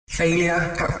Failure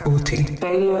at 40.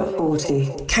 Failure at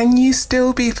 40. Can you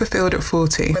still be fulfilled at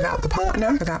 40 without the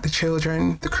partner, without the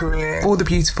children, the career, or the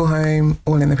beautiful home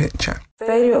all in the picture?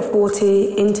 Failure at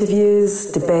 40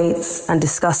 interviews, debates, and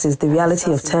discusses the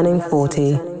reality of turning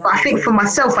 40. I think for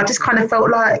myself, I just kind of felt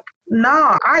like,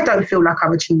 no, I don't feel like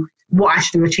I've achieved what I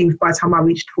should have achieved by the time I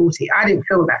reached 40. I didn't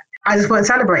feel that. I just weren't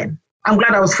celebrating. I'm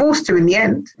glad I was forced to in the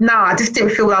end. No, I just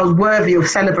didn't feel I was worthy of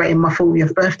celebrating my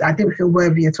 40th birthday. I didn't feel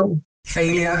worthy at all.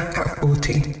 Failure at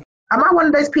 40. Am I one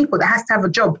of those people that has to have a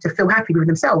job to feel happy with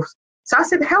themselves? So I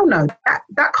said, hell no,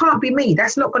 that can't be me.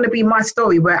 That's not going to be my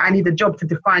story where I need a job to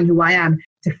define who I am,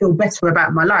 to feel better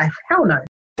about my life. Hell no.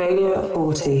 Failure at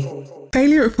 40.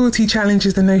 Failure at 40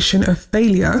 challenges the notion of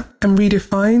failure and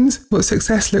redefines what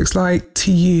success looks like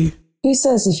to you. Who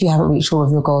says if you haven't reached all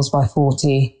of your goals by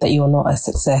 40 that you're not a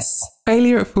success?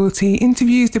 Failure at 40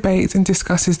 interviews, debates and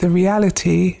discusses the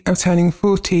reality of turning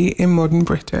 40 in modern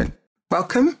Britain.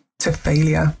 Welcome to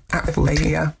Failure at 40.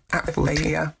 Failure at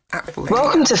 40.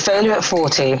 Welcome to Failure at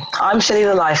 40. I'm Shelley,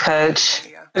 the life coach.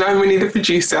 And I'm Winnie, the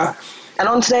producer. And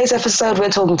on today's episode, we're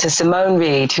talking to Simone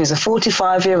Reed, who's a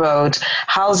 45-year-old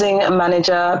housing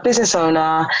manager, business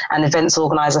owner, and events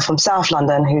organizer from South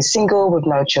London who's single with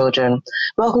no children.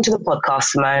 Welcome to the podcast,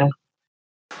 Simone.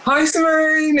 Hi,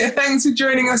 Simone. Thanks for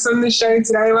joining us on the show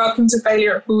today. Welcome to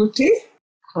Failure at 40.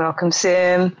 Welcome,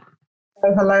 Sim.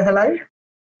 Hello.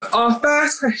 Our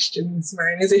first question,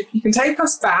 Simone, is if you can take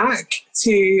us back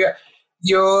to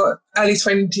your early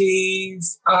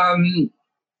 20s,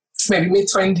 maybe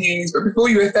mid-20s, but before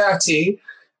you were 30,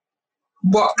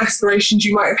 what aspirations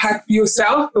you might have had for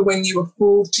yourself for when you were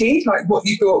 40, like what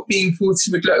you thought being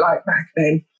 40 would look like back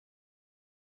then?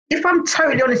 If I'm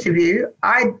totally honest with you,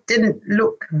 I didn't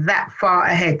look that far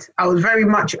ahead. I was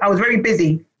very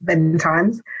busy then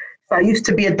times. So I used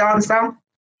to be a dancer.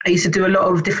 I used to do a lot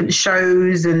of different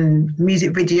shows and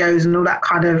music videos and all that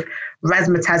kind of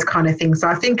razzmatazz kind of thing. So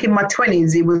I think in my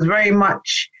 20s, it was very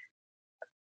much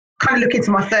kind of looking to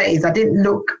my 30s.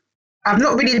 I've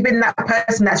not really been that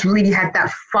person that's really had that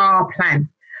far plan.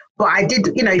 But I did,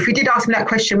 if you did ask me that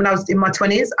question when I was in my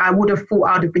 20s, I would have thought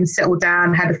I would have been settled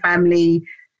down, had a family,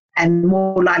 and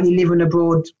more likely living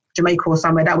abroad, Jamaica or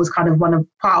somewhere. That was kind of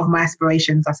part of my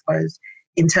aspirations, I suppose,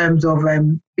 in terms of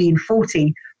being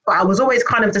 40. But I was always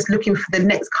kind of just looking for the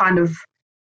next kind of,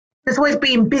 just always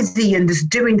being busy and just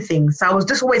doing things. So I was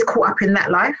just always caught up in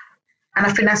that life. And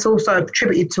I think that's also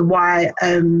attributed to why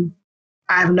I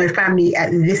have no family at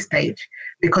this stage,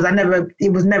 because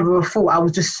it was never a thought. I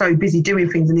was just so busy doing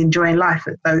things and enjoying life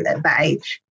at that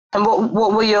age. And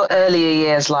what were your earlier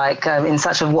years like in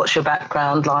such of what's your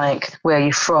background like? Where are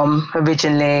you from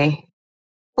originally?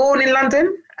 Born in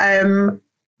London.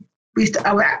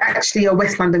 I was actually a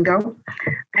West London girl.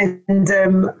 And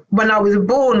when I was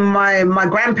born, my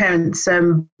grandparents,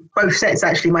 both sets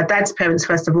actually, my dad's parents,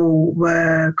 first of all,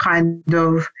 were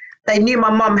they knew my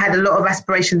mum had a lot of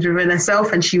aspirations within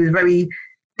herself and she was very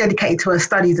dedicated to her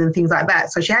studies and things like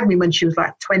that. So she had me when she was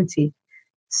like 20.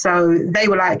 So they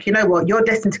were like, you know what, you're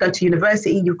destined to go to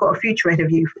university. You've got a future ahead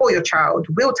of you for your child.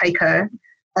 We'll take her.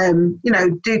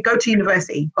 Go to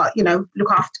university, but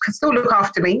still look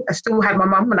after me. I still had my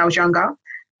mum when I was younger,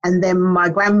 and then my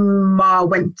grandma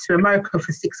went to America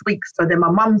for 6 weeks. So then my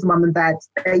mum's mum and dad,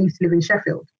 they used to live in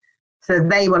Sheffield, so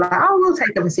they were like, "Oh, we'll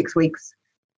take her for 6 weeks,"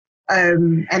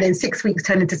 and then 6 weeks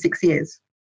turned into 6 years.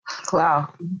 Wow.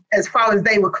 As far as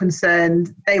they were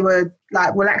concerned, they were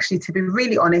like, "Well, actually, to be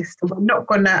really honest, we're not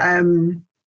gonna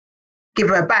give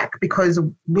her back because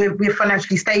we're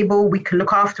financially stable. We can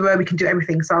look after her. We can do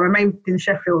everything." So I remained in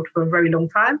Sheffield for a very long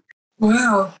time.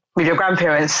 Wow. With your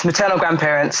grandparents, maternal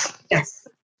grandparents? Yes.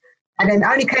 And then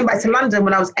I only came back to London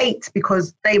when I was 8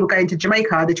 because they were going to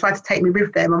Jamaica. They tried to take me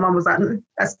with them. My mum was like,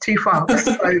 that's too far.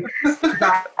 So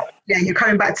you're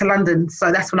coming back to London. So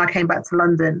that's when I came back to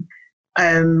London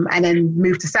and then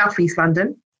moved to South East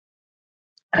London.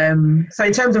 So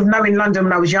in terms of knowing London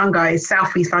when I was younger, it's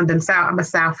South East London. I'm a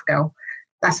South girl.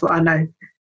 That's what I know.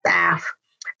 South.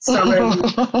 So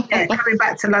coming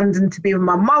back to London to be with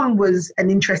my mum was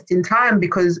an interesting time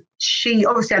because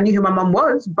I knew who my mum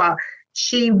was, but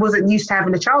she wasn't used to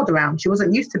having a child around. She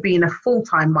wasn't used to being a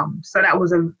full-time mum. So that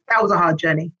was a hard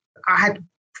journey. I had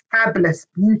fabulous,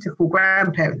 beautiful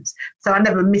grandparents. So I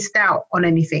never missed out on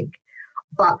anything.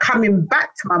 But coming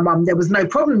back to my mum, there was no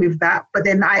problem with that. But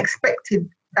then I expected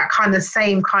that kind of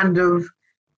same kind of,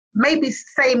 maybe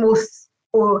same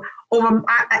or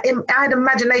I had an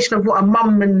imagination of what a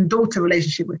mum and daughter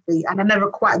relationship would be. And I never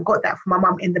quite got that from my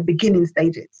mum in the beginning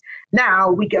stages. Now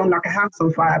we get on like a house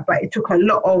on fire, but it took a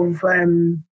lot.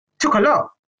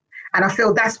 And I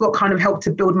feel that's what kind of helped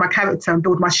to build my character and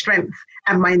build my strength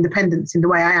and my independence in the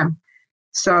way I am.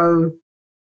 So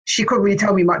she couldn't really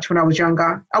tell me much when I was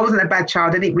younger. I wasn't a bad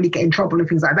child. I didn't really get in trouble and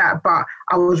things like that. But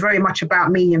I was very much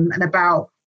about me and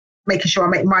about making sure I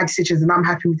make my decisions and I'm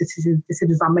happy with the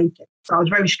decisions I'm making. So I was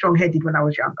very strong-headed when I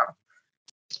was younger.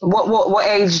 What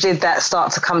age did that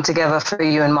start to come together for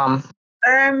you and Mum?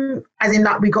 As in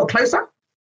that we got closer?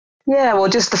 Yeah, well,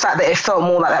 just the fact that it felt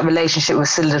more like that relationship was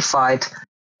solidified.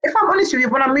 If I'm honest with you,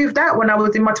 when I moved out when I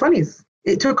was in my 20s,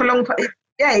 it took a long time.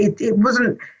 It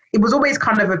was always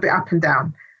kind of a bit up and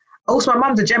down. Also, my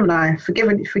mum's a Gemini. Forgive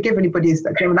anybody who's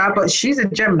a Gemini, but she's a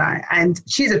Gemini and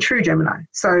she's a true Gemini.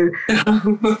 So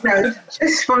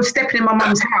just from stepping in my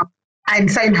mum's house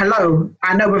and saying hello,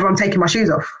 I know whether I'm taking my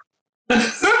shoes off.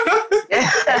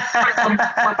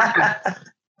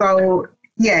 So,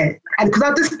 yeah. And because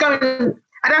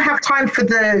I don't have time for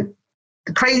the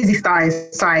crazy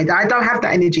side. I don't have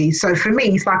that energy. So for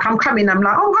me, it's like I'm coming, I'm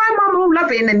like, oh, hi, Mum, all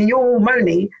loving, and you're all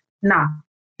moany. Nah,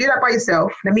 do that by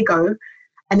yourself. Let me go.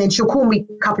 And then she'll call me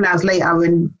a couple hours later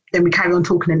and then we carry on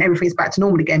talking and everything's back to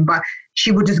normal again. But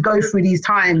she would just go through these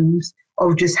times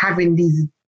of just having these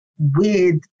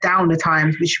weird downer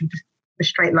times, which would just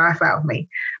frustrate life out of me.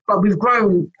 But we've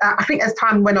grown. I think as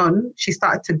time went on, she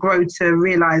started to grow to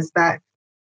realise that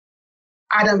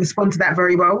I don't respond to that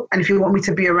very well. And if you want me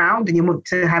to be around and you want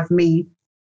to have me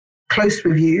close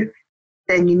with you,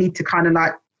 then you need to kind of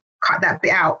like cut that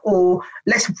bit out, or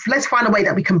let's find a way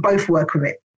that we can both work with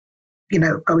it, you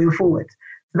know, going forward.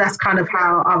 So that's kind of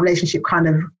how our relationship kind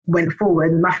of went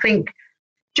forward. And I think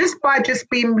just by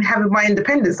having my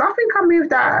independence, I think I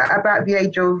moved out about the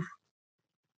age of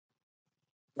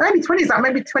early 20s, like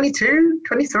maybe 22,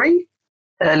 23.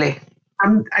 Early. I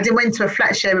went into a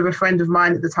flat share with a friend of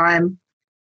mine at the time.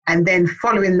 And then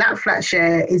following that flat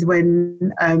share is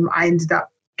when I ended up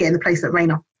getting the place at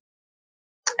Rainer.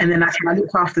 And then that's when I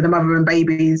looked after the mother and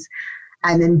babies.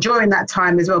 And then during that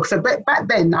time as well, so back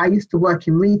then I used to work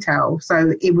in retail.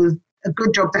 So it was a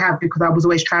good job to have because I was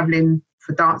always traveling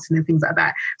for dancing and things like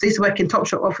that. So I used to work in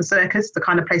Topshop Office Circus, the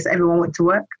kind of place that everyone went to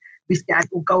work. We used to get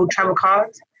gold travel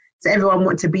cards. So everyone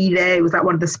wanted to be there. It was like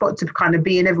one of the spots to kind of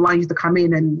be in. Everyone used to come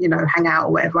in and, you know, hang out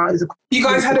or whatever. You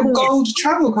guys had a gold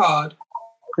travel card?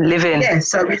 Living. Yeah,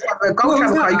 so we had a gold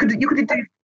travel card. You could do,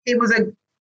 it was a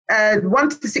 1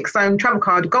 to 6 zone travel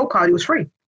card, gold card, it was free.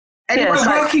 Anyone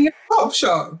working in a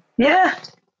Topshop? Yeah.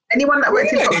 Anyone that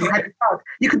worked in Topshop had a card.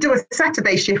 You could do a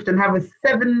Saturday shift and have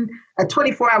a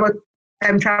 24-hour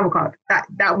travel card.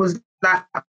 That was like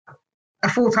a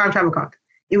full-time travel card.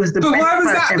 It was the best. But why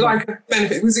was that ever. Like a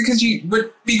benefit? Was it because you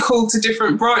would be called to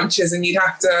different branches and you'd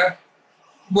have to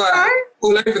work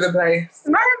all over the place?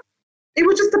 No, it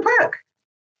was just a perk.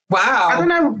 Wow. I don't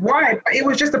know why, but it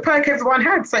was just a perk everyone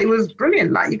had. So it was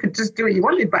brilliant. Like you could just do what you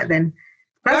wanted back then.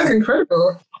 That's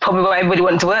incredible. Probably why everybody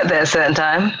wanted to work there at a certain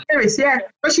time. Serious, yeah.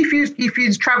 Especially if you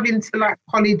was travelling to like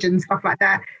college and stuff like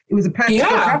that. It was a perfect job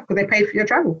to have because they paid for your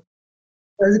travel.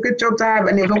 So it was a good job to have.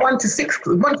 And it was a 1 to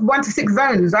 6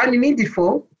 zones. I only needed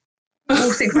 4.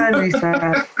 All 6 zones we used to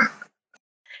have.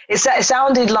 It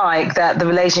sounded like that the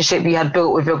relationship you had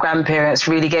built with your grandparents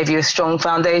really gave you a strong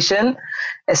foundation,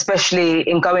 especially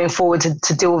in going forward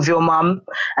to deal with your mum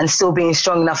and still being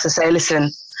strong enough to say, listen,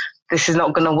 this is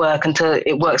not going to work until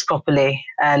it works properly.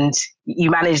 And you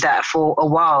managed that for a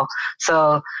while.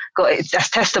 So that's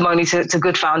testimony to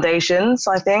good foundations,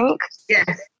 I think.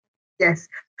 Yes.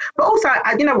 But also,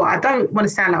 you know what? I don't want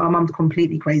to sound like my mum's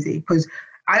completely crazy because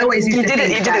I always used to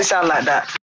think... You didn't sound like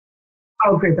that.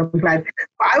 Oh, good. I'm glad.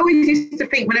 But I always used to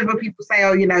think whenever people say,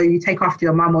 oh, you know, you take after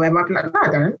your mum or whatever, I'd be like, no,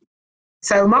 I don't.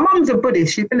 So my mum's a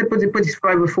Buddhist. She's been a Buddhist for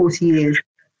over 40 years.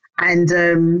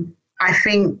 And I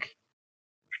think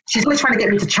she's always trying to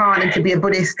get me to chant and to be a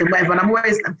Buddhist and whatever. And I'm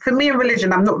always, for me in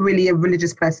religion, I'm not really a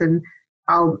religious person.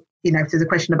 If there's a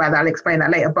question about that, I'll explain that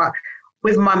later. But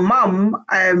with my mum,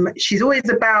 she's always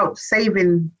about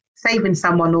saving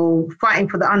someone or fighting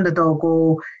for the underdog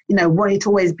or, you know, wanting to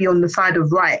always be on the side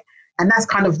of right. And that's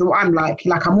kind of what I'm like.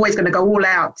 Like, I'm always going to go all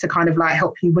out to kind of like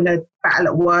help you win a battle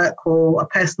at work or a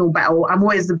personal battle. I'm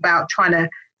always about trying to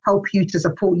help you, to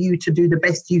support you, to do the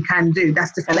best you can do.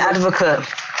 That's just an advocate.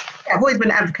 Yeah, I've always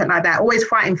been an advocate like that, always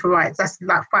fighting for rights. That's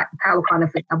like fighting power kind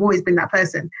of thing. I've always been that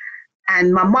person.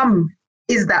 And my mum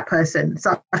is that person.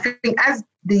 So I think as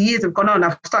the years have gone on,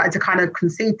 I've started to kind of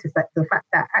concede to the fact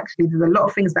that actually there's a lot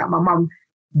of things that my mum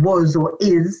was or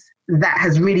is that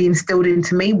has really instilled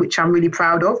into me, which I'm really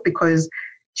proud of, because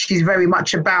she's very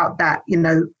much about that, you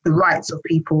know, the rights of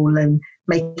people and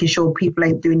making sure people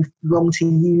ain't doing wrong to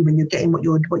you when you're getting what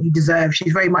you deserve.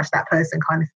 She's very much that person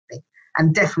kind of thing.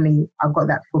 And definitely I've got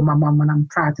that from my mum, and I'm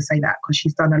proud to say that because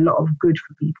she's done a lot of good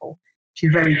for people.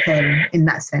 She's very caring in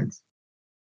that sense.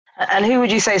 And who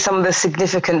would you say some of the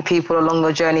significant people along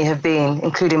your journey have been,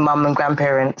 including mum and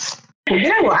grandparents? Well, you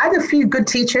know what? I had a few good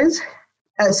teachers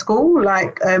at school.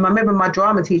 Like, I remember my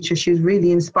drama teacher, she was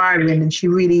really inspiring, and she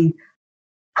really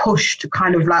pushed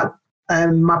kind of like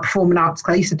my performing arts,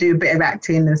 because I used to do a bit of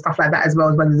acting and stuff like that as well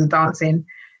as the dancing.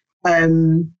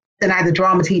 Then I had a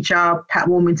drama teacher, Pat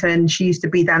Warmington. She used to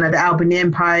be down at the Albany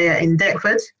Empire in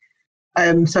Deptford.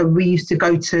 So we used to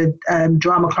go to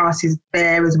drama classes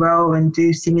there as well and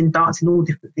do singing, dancing, all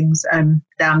different things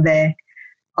down there.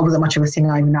 I wasn't much of a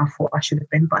singer, even though I thought I should have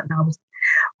been, but now I was.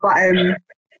 But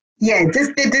yeah,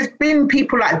 there's been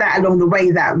people like that along the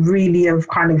way that really have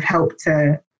kind of helped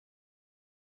to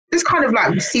just kind of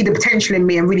like see the potential in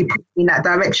me and really put me in that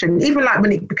direction. Even like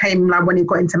when it became like when it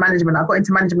got into management,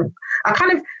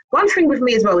 one thing with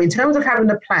me as well, in terms of having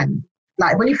a plan,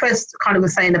 like when you first kind of were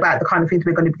saying about the kind of things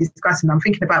we're going to be discussing, I'm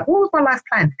thinking about what was my life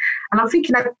plan? And I'm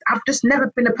thinking I've just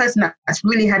never been a person that's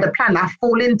really had a plan. I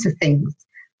fall into things.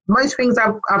 Most things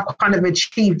I've kind of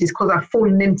achieved is because I've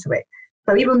fallen into it.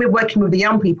 So even with working with the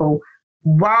young people,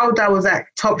 while I was at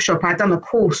Topshop, I'd done a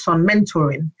course on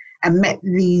mentoring and met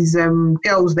these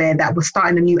girls there that were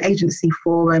starting a new agency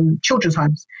for children's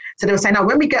homes. So they were saying,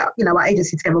 when we get our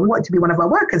agency together, we want it to be one of our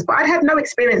workers. But I'd had no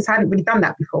experience. I hadn't really done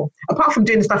that before, apart from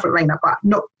doing the stuff at Rainer, but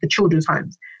not the children's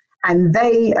homes. And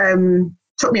they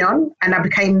took me on, and I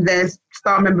became their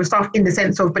member of staff in the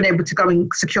sense of being able to go and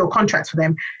secure contracts for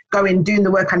them, go in, doing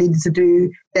the work I needed to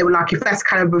do. They were like, if that's the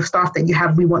caliber of staff that you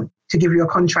have, we want to give you a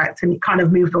contract. And it kind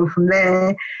of moved on from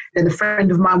there. Then a friend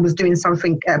of mine was doing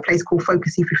something at a place called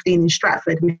Focus E15 in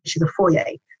Stratford, which is a foyer.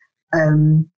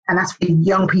 And that's for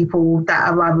young people that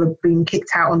are either being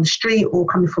kicked out on the street or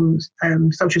coming from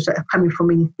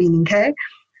being in care.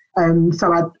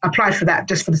 So I applied for that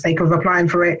just for the sake of applying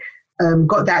for it.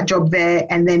 Got that job there,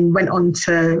 and then went on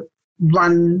to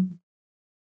run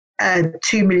a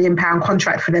 £2 million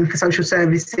contract for them for social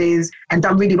services, and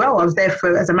done really well. I was there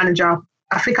as a manager.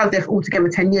 I think I was there for altogether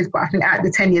 10 years, but I think out of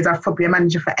the 10 years, I was probably a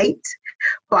manager for 8.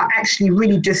 But actually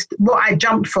really just what I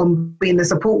jumped from being a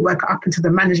support worker up into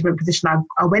the management position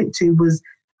I went to was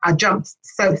I jumped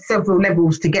several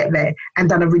levels to get there and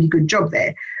done a really good job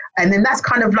there. And then that's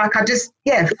kind of like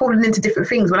fallen into different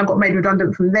things. When I got made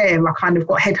redundant from there, I kind of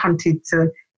got headhunted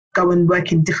to go and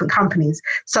work in different companies.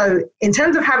 So in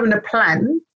terms of having a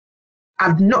plan,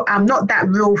 I'm not that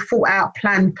real thought out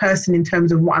planned person in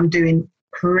terms of what I'm doing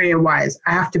career-wise.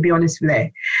 I have to be honest with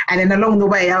that. And then along the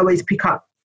way, I always pick up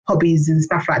hobbies and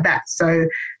stuff like that. So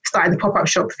started the pop-up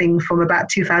shop thing from about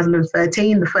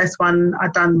 2013. The first one I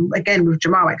done again with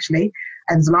Jamal actually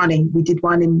and Zolani. We did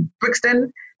one in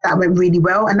Brixton. That went really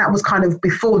well. And that was kind of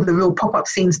before the real pop-up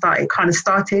scene started,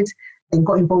 and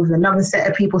got involved with another set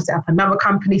of people, set up another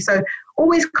company. So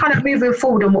always kind of moving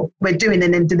forward on what we're doing,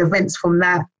 and then did events from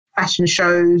that, fashion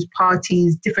shows,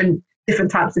 parties, different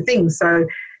types of things. So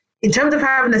in terms of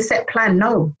having a set plan,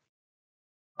 no.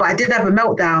 But I did have a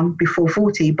meltdown before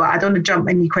 40, but I don't want to jump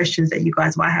any questions that you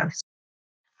guys might have.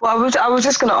 Well, I was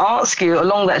just going to ask you,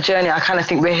 along that journey, I kind of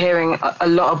think we're hearing a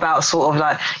lot about sort of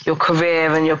like your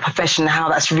career and your profession, how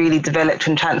that's really developed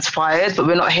and transpired, but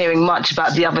we're not hearing much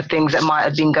about the other things that might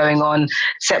have been going on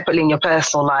separately in your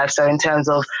personal life. So in terms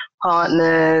of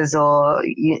partners or,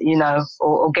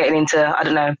 or getting into, I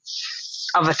don't know,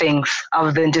 other things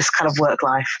other than just kind of work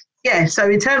life. Yeah, so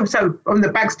on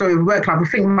the backstory of work life, I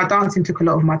think my dancing took a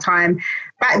lot of my time.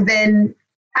 Back then,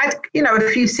 I had, a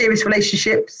few serious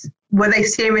relationships. Were they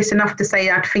serious enough to say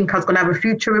I'd think I was going to have a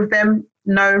future with them?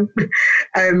 No.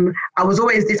 I was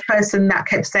always this person that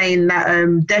kept saying that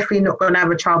definitely not going to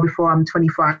have a child before I'm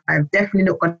 25. Definitely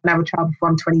not going to have a child before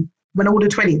I'm 20, when all the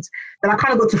 20s. Then I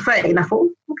kind of got to 30 and I thought,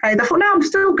 okay. I thought, no, I'm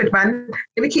still good, man.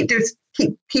 Let me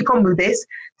keep on with this.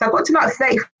 So I got to like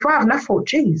 35 and I thought,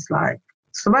 geez, like,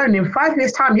 Simone, in 5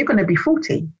 years' time, you're going to be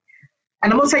 40.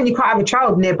 And I'm not saying you can't have a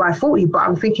child nearby 40, but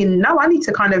I'm thinking, no, I need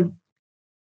to kind of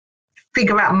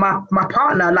figure out my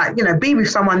partner, be with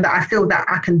someone that I feel that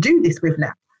I can do this with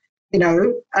now,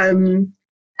 And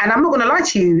I'm not going to lie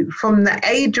to you, from the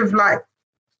age of I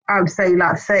would say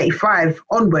 35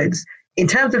 onwards, in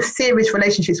terms of serious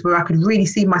relationships where I could really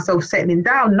see myself settling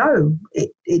down, no,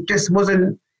 it just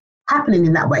wasn't happening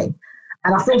in that way.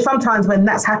 And I feel sometimes when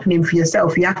that's happening for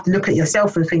yourself, you have to look at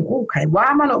yourself and think, okay, why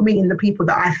am I not meeting the people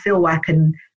that I feel I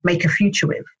can make a future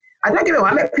with? I don't get me wrong,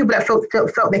 I met people that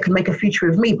felt they could make a future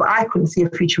with me, but I couldn't see a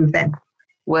future with them.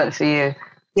 Worked for you?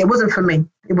 It wasn't for me.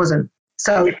 It wasn't.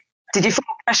 So, did you feel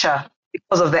pressure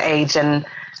because of the age and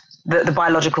the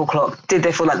biological clock? Did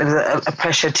they feel like there was a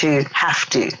pressure to have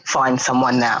to find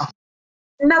someone now?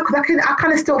 No, because I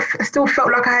kind of still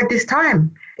felt like I had this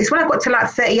time. It's when I got to like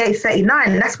 38,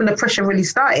 39, that's when the pressure really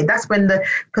started. That's when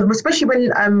because especially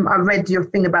when I read your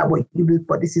thing about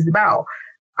what this is about,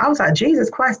 I was like,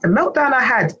 Jesus Christ, the meltdown I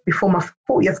had before my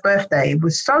 40th birthday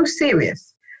was so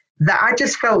serious that I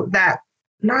just felt that,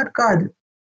 Lord God,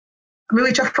 we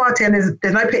reach a 40 and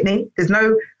there's no pitney, there's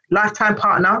no lifetime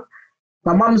partner.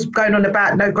 My mum's going on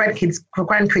about no grandkids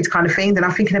kind of thing. Then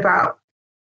I'm thinking about,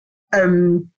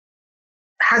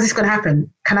 how's this going to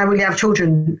happen? Can I really have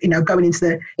children, going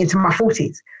into my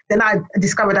 40s? Then I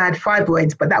discovered I had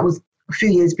fibroids, but that was a few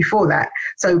years before that.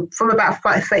 So from about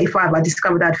 35, I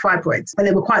discovered I had fibroids. But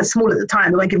they were quite small at the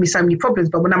time. They won't give me so many problems.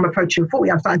 But when I'm approaching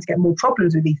 40, I'm starting to get more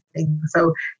problems with these things.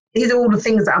 So these are all the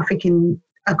things that I'm thinking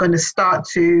are going to start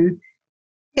to,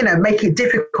 make it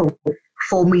difficult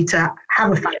for me to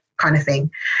have a family kind of thing.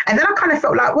 And then I kind of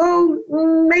felt like, well,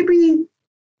 maybe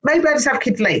I just have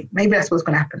kids late. Maybe that's what's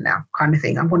going to happen now, kind of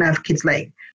thing. I'm going to have kids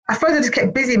late. I suppose I just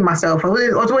kept busying myself. I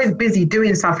was always busy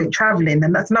doing something, traveling,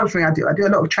 and that's another thing I do. I do a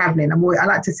lot of traveling. I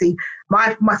like to see.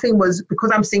 My thing was,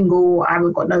 because I'm single, I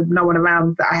haven't got no one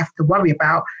around that I have to worry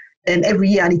about. Then every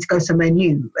year I need to go somewhere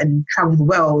new and travel the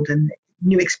world and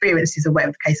new experiences or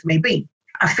whatever the case may be.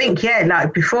 I think,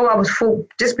 like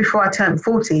just before I turned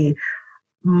 40,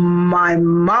 my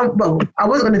mum, I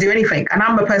wasn't going to do anything. And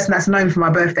I'm a person that's known for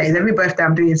my birthdays. Every birthday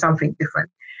I'm doing something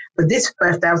different. But this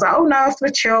birthday I was like, oh no, it's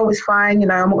going to chill, it's fine, I'm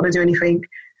not going to do anything.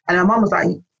 And my mum was like,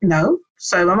 no.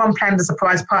 So my mum planned a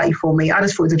surprise party for me. I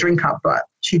just thought it was a drink up, but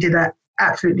she did an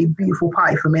absolutely beautiful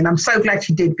party for me. And I'm so glad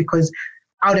she did, because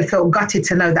I would have felt gutted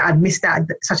to know that I'd missed out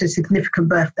such a significant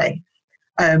birthday.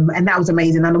 And that was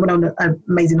amazing. And I went on an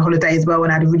amazing holiday as well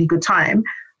and had a really good time.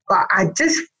 But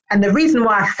and the reason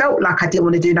why I felt like I didn't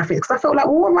want to do nothing is because I felt like,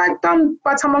 well, what have I done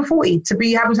by the time I'm 40 to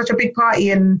be having such a big party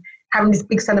and having this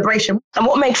big celebration? And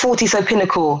what made 40 so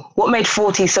pinnacle? What made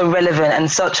 40 so relevant and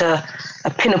such a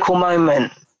pinnacle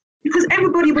moment? Because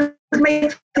everybody was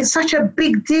making such a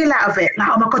big deal out of it. Like,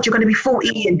 oh my God, you're going to be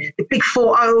 40 and the big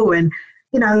 40 and,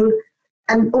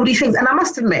 and all these things. And I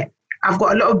must admit, I've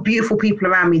got a lot of beautiful people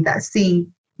around me that see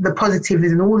the positives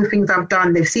and all the things I've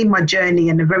done. They've seen my journey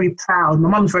and they're very proud. My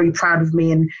mum's very proud of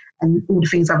me and all the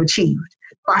things I've achieved.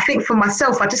 But I think for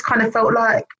myself, I just kind of felt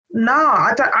like, no,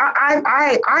 I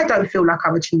don't feel like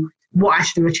I've achieved what I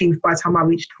should have achieved by the time I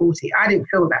reached 40. I didn't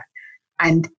feel that.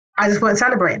 And I just weren't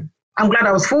celebrating. I'm glad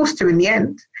I was forced to in the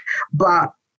end,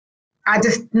 but I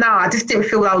just didn't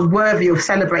feel I was worthy of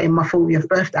celebrating my 40th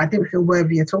birthday. I didn't feel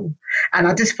worthy at all. And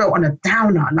I just felt on a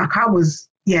downer. Like I was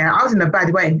in a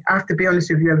bad way. I have to be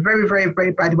honest with you, a very, very,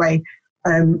 very bad way.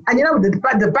 And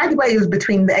the bad way was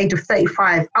between the age of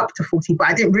 35 up to 40, but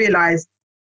I didn't realise,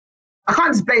 I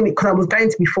can't just blame it because I was going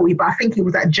to be 40, but I think it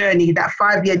was that journey, that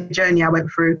 5-year journey I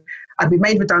went through. I'd been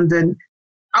made redundant.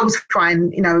 I was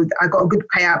fine. I got a good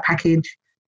payout package.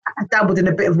 I dabbled in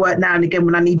a bit of work now and again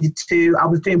when I needed to. I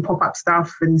was doing pop-up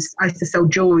stuff and I used to sell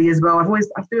jewelry as well. I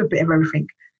do a bit of everything.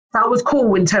 So I was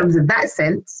cool in terms of that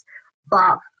sense,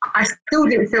 but I still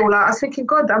didn't feel like, I was thinking,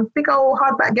 God, I'm a big old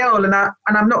hardback girl and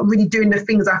I'm not really doing the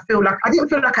things I feel like. I didn't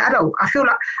feel like an adult. I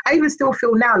even still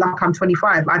feel now like I'm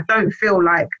 25. I don't feel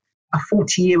like a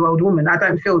 40-year-old woman. A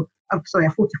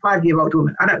 45-year-old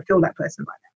woman. I don't feel that person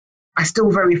right now. I'm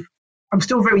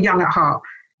still very young at heart,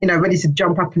 ready to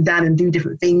jump up and down and do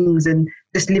different things and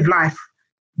just live life.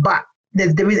 But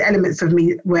there is elements of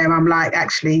me where I'm like,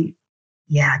 actually,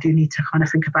 I do need to kind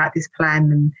of think about this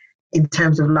plan, and in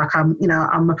terms of like,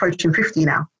 I'm approaching 50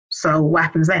 now. So what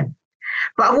happens then?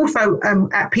 But I'm also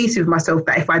at peace with myself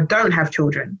that if I don't have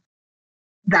children,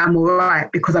 that I'm all right,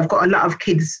 because I've got a lot of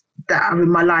kids that are in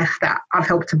my life that I've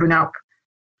helped to bring up.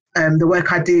 The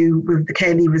work I do with the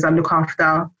care leavers I look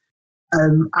after,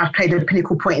 I've played a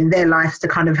pinnacle point in their lives to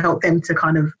kind of help them to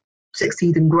kind of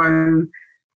succeed and grow.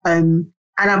 And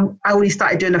I already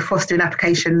started doing a fostering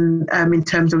application in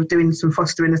terms of doing some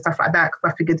fostering and stuff like that,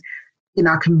 because I figured,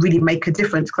 I can really make a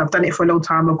difference because I've done it for a long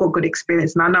time. I've got good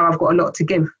experience and I know I've got a lot to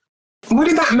give. What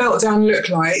did that meltdown look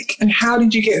like and how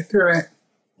did you get through it?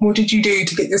 What did you do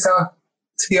to get yourself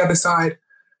to the other side?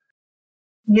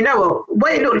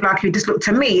 What it looked like,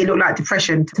 to me, it looked like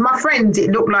depression. To my friends,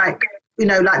 it looked like,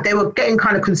 like they were getting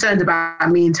kind of concerned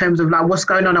about me in terms of like what's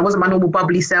going on. I wasn't my normal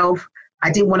bubbly self.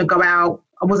 I didn't want to go out.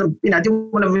 I wasn't, I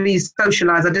didn't want to really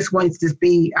socialise. I just wanted to just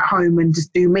be at home and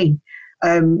just do me.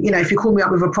 If you call me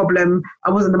up with a problem, I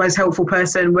wasn't the most helpful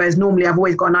person, whereas normally I've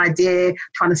always got an idea,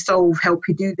 trying to solve, help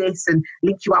you do this and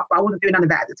link you up. But I wasn't doing none of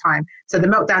that at the time. So the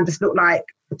meltdown just looked like,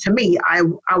 to me, I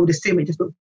would assume it just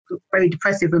looked very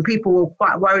depressive and people were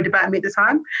quite worried about me at the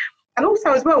time. And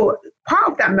also as well,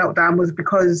 part of that meltdown was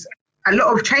because a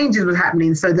lot of changes was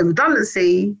happening. So the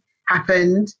redundancy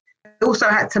happened. I also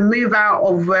had to move out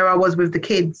of where I was with the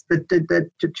kids, the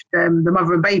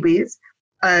mother and babies.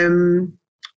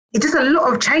 It just a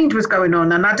lot of change was going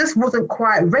on, and I just wasn't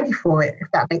quite ready for it, if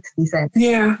that makes any sense.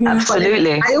 Yeah.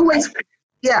 Absolutely. I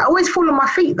always fall on my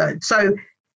feet though. So,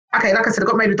 okay, like I said, I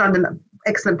got made redundant,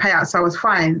 excellent payout, so I was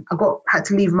fine. Had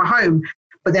to leave my home,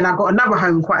 but then I got another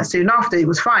home quite soon after. It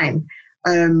was fine.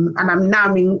 And I'm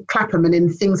now in Clapham, and then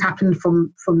things happened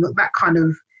from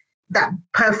that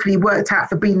perfectly worked out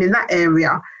for being in that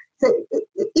area. So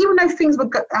even though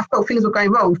I felt things were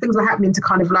going wrong, things were happening to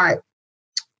kind of like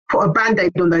put a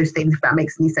band-aid on those things, if that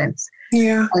makes any sense.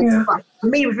 Yeah. But for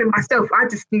me, within myself, I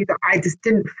just knew that I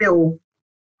didn't feel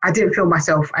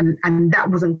myself, and that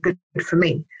wasn't good for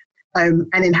me. And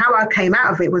then how I came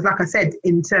out of it was, like I said,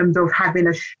 in terms of having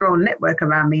a strong network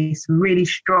around me, some really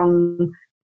strong,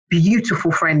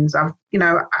 beautiful friends. I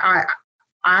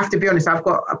have to be honest, I've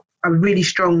got a really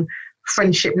strong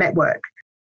friendship network,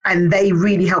 and they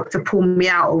really helped to pull me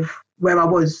out of where I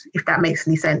was, if that makes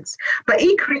any sense. But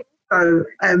equally, so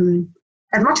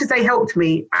as much as they helped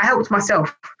me, I helped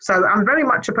myself. So I'm very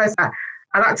much a person that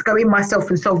I like to go in myself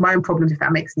and solve my own problems, if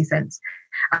that makes any sense.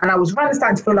 And I was really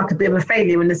starting to feel like a bit of a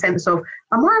failure in the sense of,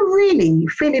 am I really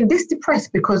feeling this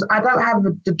depressed because I don't have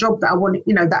the job that I want,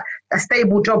 that a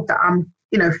stable job that I'm,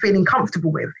 feeling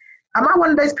comfortable with? Am I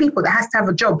one of those people that has to have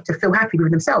a job to feel happy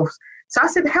with themselves? So I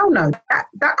said, hell no,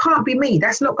 that can't be me.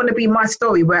 That's not going to be my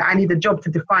story where I need a job to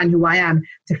define who I am,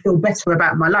 to feel better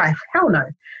about my life. Hell no.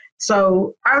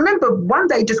 So I remember one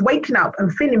day just waking up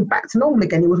and feeling back to normal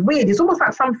again. It was weird. It's almost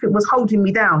like something was holding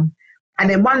me down. And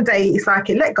then one day it's like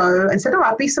it let go and said, all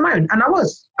right, be Simone. And I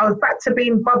was back to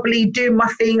being bubbly, doing my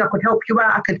thing. I could help you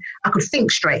out. I could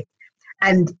think straight.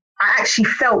 And I actually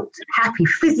felt happy,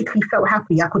 physically felt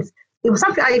happy. It was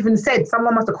something I even said.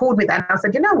 Someone must have called me that. And I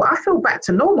said, you know what? I feel back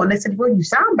to normal. And they said, well, you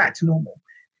sound back to normal.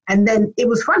 And then it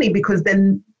was funny because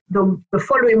then the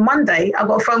following Monday, I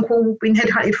got a phone call being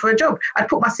headhunted for a job. I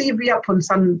put my CV up on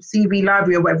some CV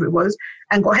library or whatever it was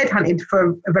and got headhunted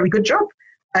for a very good job.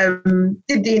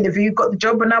 Did the interview, got the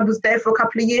job, and I was there for a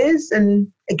couple of years. And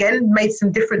again, made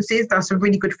some differences, done some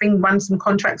really good things, won some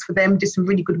contracts for them, did some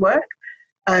really good work.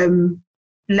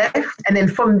 Left. And then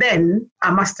from then,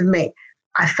 I must admit,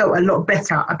 I felt a lot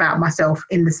better about myself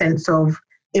in the sense of,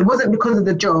 it wasn't because of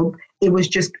the job. It was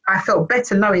just, I felt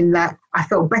better knowing that I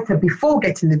felt better before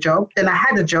getting the job. Then I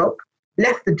had a job,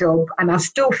 left the job, and I'm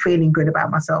still feeling good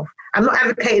about myself. I'm not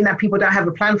advocating that people don't have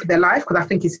a plan for their life, because I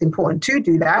think it's important to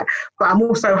do that. But I'm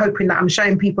also hoping that I'm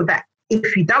showing people that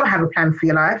if you don't have a plan for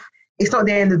your life, it's not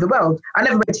the end of the world. I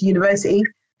never went to university.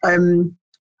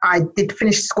 I did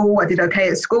finish school. I did okay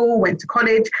at school, went to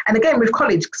college. And again, with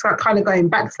college, kind of going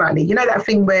back slightly, that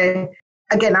thing where,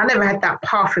 again, I never had that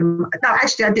path. No,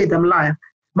 actually, I did. I'm lying.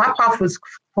 My path was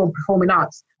for performing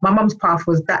arts. My mum's path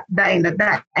was that ain't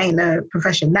a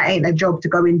profession. That ain't a job to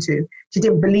go into. She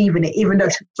didn't believe in it, even though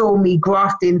she saw me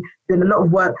grafting, doing a lot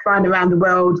of work, flying around the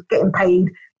world, getting paid.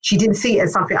 She didn't see it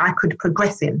as something I could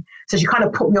progress in. So she kind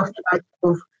of put me off the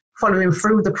idea of following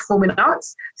through with the performing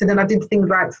arts. So then I did things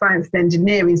like science and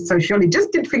engineering, sociology,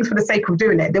 just did things for the sake of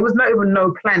doing it. There was not even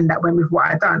no plan that went with what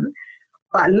I'd done.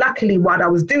 But luckily, while I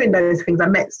was doing those things, I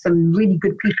met some really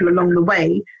good people along the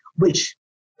way, which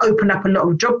opened up a lot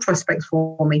of job prospects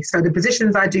for me. So the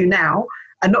positions I do now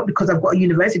are not because I've got a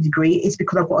university degree, it's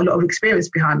because I've got a lot of experience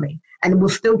behind me. And we'll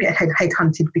still get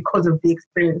headhunted because of the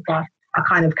experience I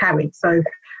kind of carried. So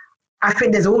I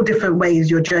think there's all different ways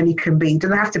your journey can be. It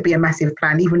doesn't have to be a massive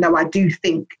plan, even though I do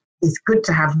think it's good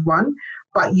to have one.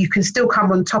 But you can still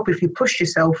come on top if you push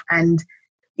yourself and,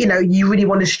 you really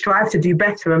want to strive to do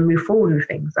better and move forward with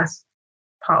things. That's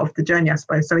part of the journey, I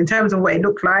suppose. So in terms of what it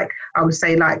looked like, I would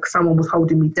say like someone was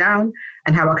holding me down,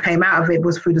 and how I came out of it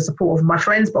was through the support of my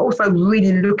friends, but also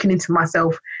really looking into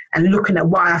myself and looking at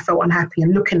why I felt unhappy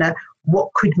and looking at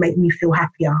what could make me feel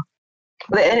happier.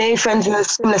 Were there any friends in a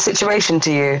similar situation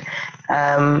to you,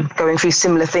 going through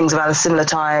similar things around similar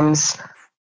times?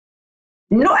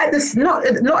 Not at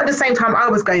the same time I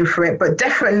was going through it, but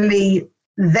definitely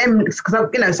them,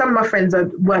 because some of my friends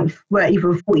weren't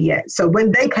even 40 yet. So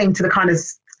when they came to the kind of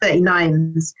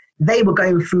 39s, they were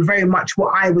going through very much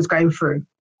what I was going through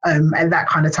at that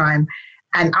kind of time.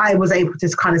 And I was able to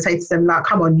kind of say to them, like,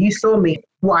 come on, you saw me,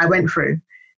 what I went through.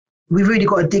 We've really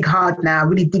got to dig hard now,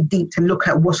 really dig deep to look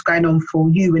at what's going on for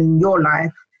you in your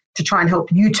life to try and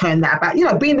help you turn that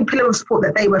about. Being the pillar of support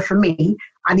that they were for me,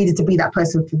 I needed to be that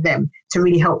person for them to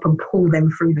really help and pull them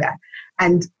through that.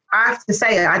 And I have to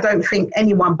say, I don't think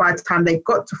anyone by the time they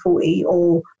got to 40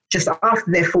 or just after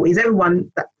their 40s,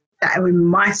 everyone that are in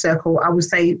my circle, I would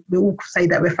say, we all say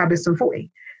that we're fabulous and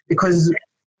 40, because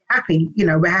happy.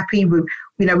 We're happy.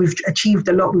 We've achieved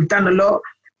a lot. We've done a lot.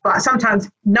 But sometimes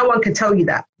no one can tell you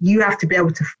that. You have to be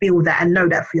able to feel that and know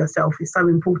that for yourself. It's so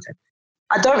important.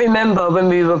 I don't remember when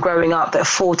we were growing up that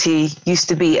 40 used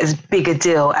to be as big a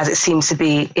deal as it seems to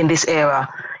be in this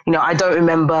era. I don't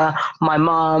remember my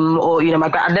mum or, my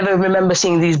I never remember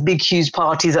seeing these big, huge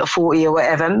parties at 40 or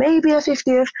whatever, maybe a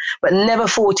 50th, but never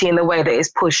 40 in the way that it's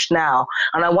pushed now.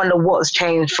 And I wonder what's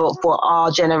changed for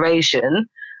our generation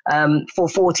for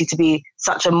 40 to be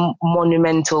such a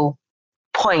monumental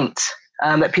point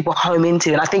that people home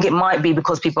into. And I think it might be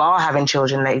because people are having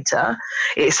children later.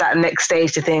 It's that next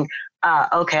stage to think,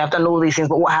 okay, I've done all these things,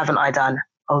 but what haven't I done?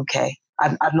 Okay,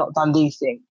 I've not done these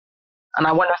things. And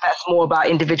I wonder if that's more about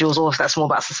individuals or if that's more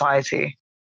about society.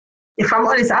 If I'm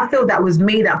honest, I feel that was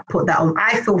me that put that on.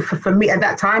 I feel for me at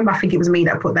that time, I think it was me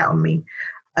that put that on me.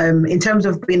 In terms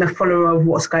of being a follower of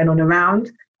what's going on around,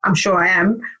 I'm sure I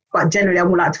am. But generally, I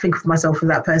would like to think of myself as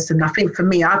that person. I think for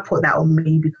me, I put that on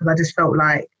me because I just felt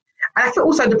like, and I feel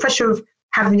also the pressure of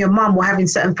having your mum or having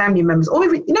certain family members, or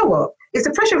even, you know what? It's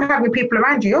the pressure of having people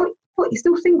around you. Oh, what, you're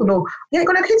still single, or you ain't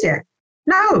got no kids yet?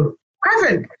 No, I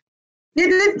haven't. You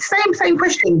did same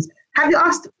questions. Have you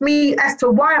asked me as to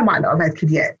why I might not have had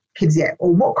kids yet,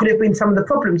 or what could have been some of the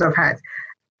problems I've had?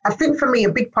 I think for me, a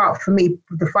big part for me,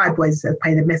 the fibroids have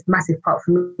played a massive part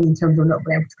for me in terms of not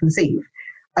being able to conceive.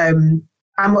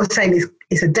 I'm not saying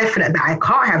it's a definite that I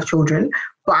can't have children,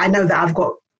 but I know that I've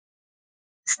got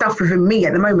stuff within me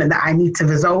at the moment that I need to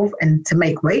resolve and to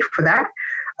make way for that.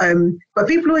 But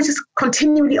people are just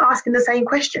continually asking the same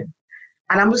question.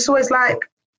 And I'm just always like,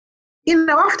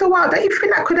 after a while, don't you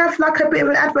think that could have like a bit of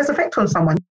an adverse effect on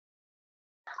someone?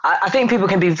 I think people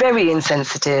can be very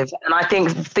insensitive. And I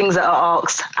think things that are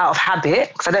asked out of habit,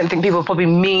 because I don't think people probably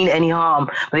mean any harm,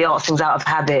 but they ask things out of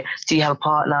habit. Do you have a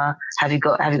partner? Have you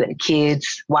got any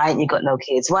kids? Why ain't you got no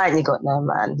kids? Why ain't you got no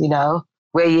man?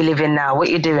 Where you living now? What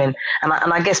you doing? And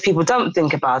I guess people don't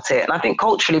think about it. And I think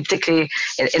culturally, particularly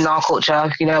in our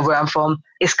culture, where I'm from,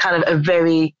 it's kind of a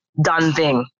very done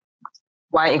thing.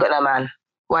 Why ain't you got no man?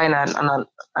 Why not? I don't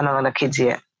have no kids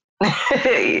yet.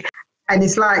 And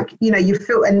it's like, you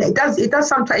feel, and it does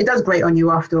sometimes, it does grate on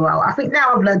you after a while. I think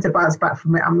now I've learned to bounce back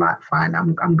from it. I'm like, fine,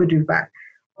 I'm good with that.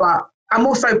 But I'm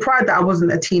also proud that I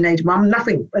wasn't a teenage mum.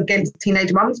 Nothing against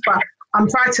teenage mums, but I'm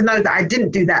proud to know that I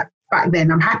didn't do that back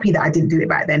then. I'm happy that I didn't do it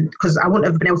back then because I wouldn't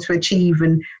have been able to achieve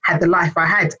and had the life I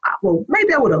had. Well,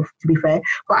 maybe I would have, to be fair,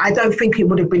 but I don't think it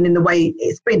would have been in the way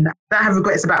it's been. I don't have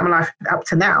regrets about my life up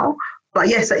to now. But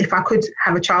yes, if I could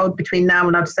have a child between now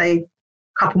and I'd say a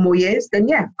couple more years, then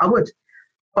yeah, I would.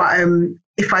 But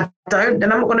if I don't,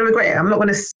 then I'm not going to regret it. I'm not going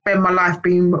to spend my life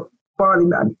being barley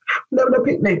man. No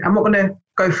picnic. I'm not going to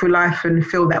go through life and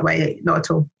feel that way. Not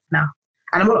at all. No.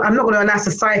 And I'm not going to allow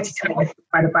society to make me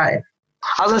feel about it.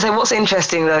 I was going to say, what's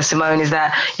interesting though, Simone, is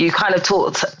that you kind of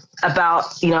talked about,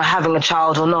 having a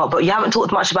child or not, but you haven't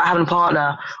talked much about having a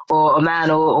partner or a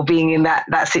man or being in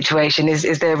that situation.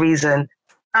 Is there a reason?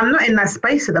 I'm not in that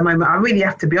space at the moment. I really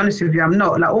have to be honest with you. I'm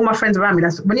not. Like all my friends around me,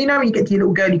 that's when when you get to your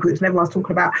little girly groups and everyone's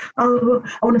talking about, oh,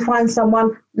 I want to find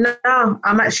someone. No,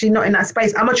 I'm actually not in that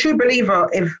space. I'm a true believer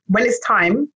when it's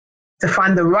time to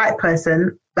find the right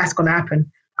person, that's going to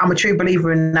happen. I'm a true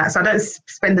believer in that. So I don't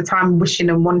spend the time wishing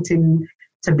and wanting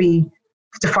to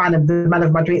find the man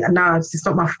of my dream. No,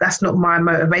 that's not my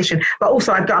motivation. But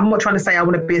also, I'm not trying to say I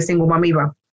want to be a single mum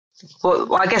either.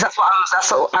 Well, I guess that's what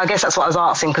I was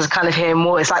asking, because kind of hearing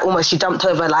more, it's like almost you jumped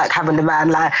over like having the man,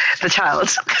 like the child.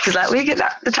 It's like, where you get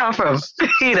the child from?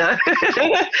 You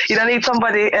don't need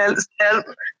somebody else.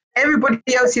 Everybody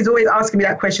else is always asking me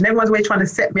that question. Everyone's always trying to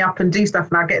set me up and do stuff,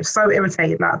 and I get so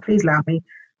irritated. Like, please allow me.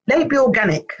 Let it be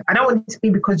organic. I don't want it to be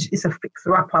because it's a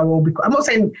fixer-upper, or because I'm not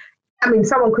saying. I mean,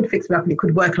 someone could fix me up and it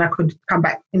could work, and I could come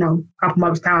back, a couple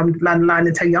months down the line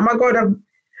and tell you, oh my God,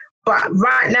 But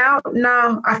right now,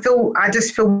 no, I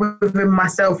just feel within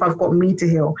myself, I've got me to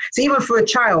heal. So even for a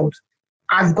child,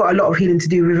 I've got a lot of healing to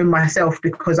do within myself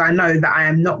because I know that I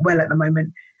am not well at the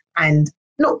moment and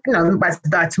I'm about to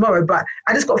die tomorrow, but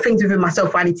I just got things within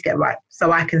myself I need to get right.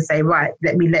 So I can say, right,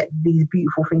 let me let these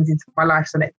beautiful things into my life.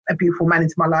 So let a beautiful man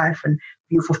into my life and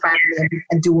beautiful family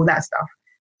and do all that stuff.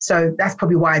 So that's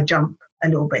probably why I jump a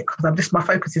little bit, because my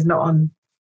focus is not on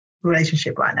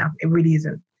relationship right now. It really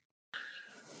isn't.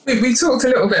 We talked a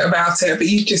little bit about it, but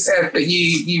you just said that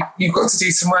you've got to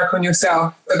do some work on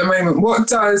yourself at the moment. What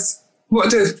does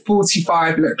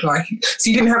 45 look like? So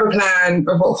you didn't have a plan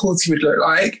of what 40 would look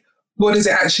like. What does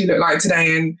it actually look like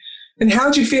today, and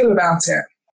how do you feel about it?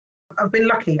 I've been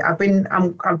lucky. I've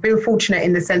been fortunate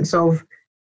in the sense of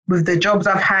with the jobs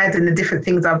I've had and the different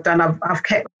things I've done.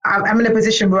 I'm in a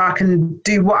position where I can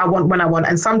do what I want when I want,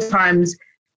 and sometimes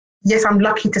yes, I'm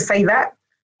lucky to say that,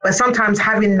 but sometimes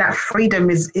having that freedom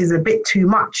is a bit too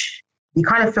much. You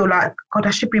kind of feel like, God,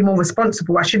 I should be more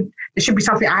responsible. There should be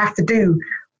something I have to do.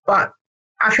 But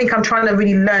I think I'm trying to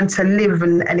really learn to live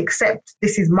and accept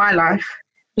this is my life.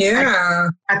 Yeah.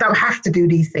 I don't have to do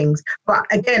these things. But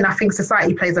again, I think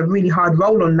society plays a really hard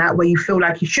role on that, where you feel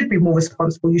like you should be more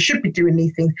responsible. You should be doing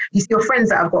these things. You see your friends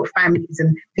that have got families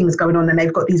and things going on, and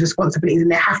they've got these responsibilities,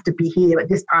 and they have to be here at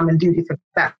this time and do this at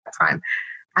that time.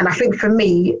 And I think for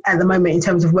me, at the moment, in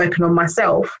terms of working on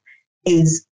myself,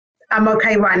 is I'm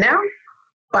okay right now,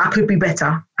 but I could be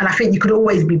better. And I think you could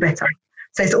always be better.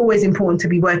 So it's always important to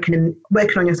be working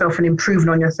on yourself and improving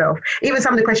on yourself. Even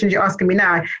some of the questions you're asking me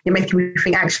now, you're making me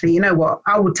think, actually, you know what?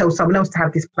 I would tell someone else to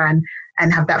have this plan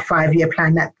and have that 5-year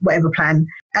plan, that whatever plan.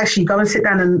 Actually, go and sit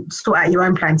down and sort out your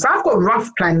own plan. So I've got rough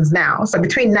plans now. So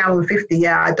between now and 50,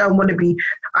 I don't want to be,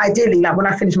 ideally, like when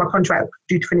I finish my contract,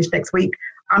 due to finish next week,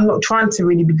 I'm not trying to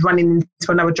really be running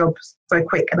into another job so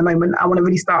quick at the moment. I want to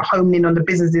really start honing in on the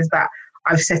businesses that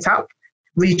I've set up,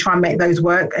 really try and make those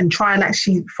work, and try and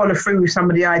actually follow through with some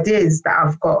of the ideas that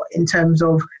I've got in terms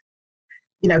of,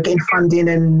 getting funding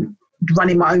and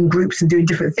running my own groups and doing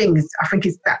different things. I think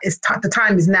the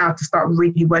time is now to start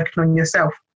really working on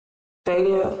yourself.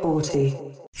 Failure at 40.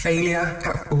 Failure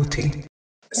at 40.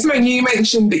 Simone, you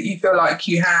mentioned that you feel like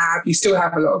you still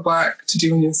have a lot of work to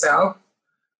do on yourself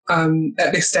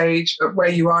at this stage of where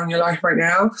you are in your life right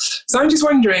now. So I'm just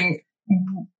wondering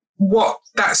what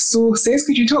that source is,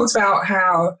 because you talked about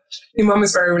how your mum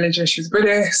was very religious. She was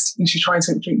Buddhist, and she tried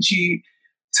to influence you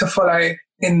to follow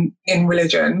in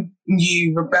religion.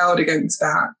 You rebelled against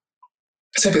that.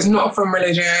 So if it's not from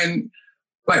religion,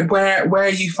 like where are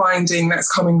you finding that's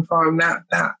coming from,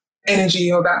 that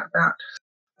energy or that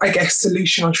I guess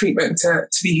solution or treatment to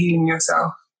be healing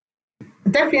yourself?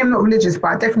 Definitely, I'm not religious, but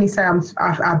I definitely say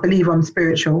I believe I'm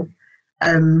spiritual.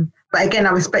 But again,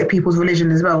 I respect people's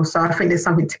religion as well. So I think there's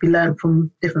something to be learned from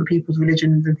different people's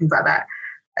religions and things like that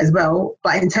as well.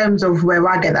 But in terms of where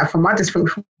I get that from, I just think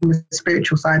from the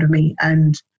spiritual side of me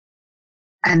and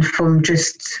from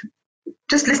just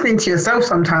listening to yourself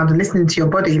sometimes and listening to your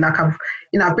body. Like I've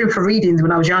been for readings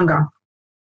when I was younger,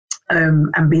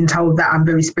 and being told that I'm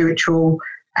very spiritual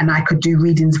and I could do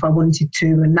readings if I wanted to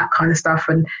and that kind of stuff,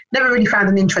 and never really found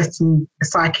an interest in the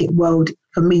psychic world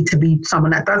for me to be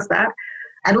someone that does that.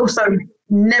 And also I'm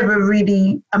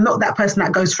not that person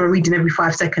that goes for a reading every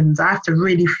 5 seconds. I have to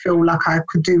really feel like I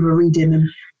could do a reading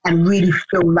and really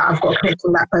feel that I've got a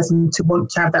connection with that person to want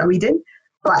to have that reading.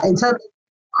 But in terms of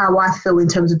how I feel in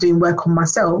terms of doing work on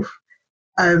myself,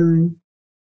 I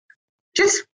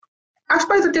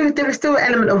suppose there is still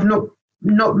an element of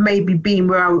not maybe being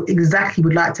where I exactly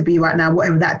would like to be right now,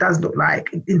 whatever that does look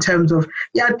like in terms of,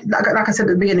 like I said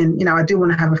at the beginning, I do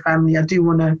want to have a family. I do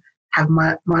want to have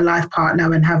my life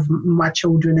partner and have my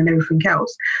children and everything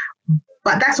else.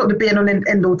 But that's not the be and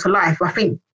end all to life. I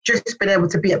think just being able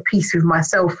to be at peace with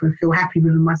myself and feel happy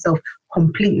with myself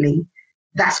completely,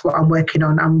 that's what I'm working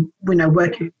on. I'm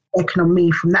working on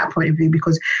me from that point of view,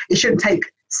 because it shouldn't take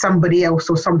somebody else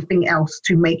or something else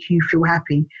to make you feel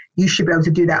happy. You should be able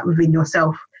to do that within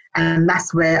yourself. And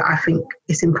that's where I think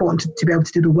it's important to be able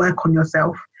to do the work on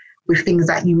yourself with things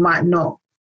that you might not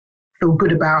feel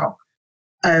good about,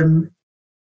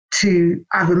 to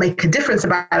either make a difference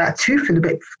about that, to feel a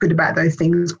bit good about those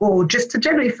things, or just to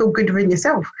generally feel good within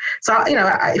yourself. So,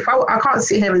 if I can't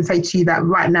sit here and say to you that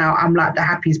right now I'm like the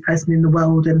happiest person in the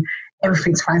world and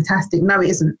everything's fantastic. No, it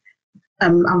isn't.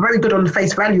 I'm very good on the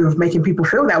face value of making people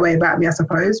feel that way about me, I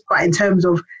suppose. But in terms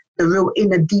of the real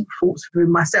inner deep thoughts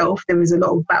within myself, there is a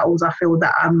lot of battles I feel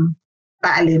that I'm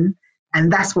battling,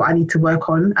 and that's what I need to work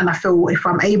on. And I feel if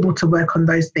I'm able to work on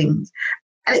those things,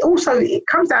 and it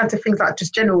comes down to things like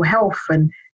just general health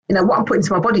and, what I'm putting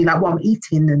into my body, like what I'm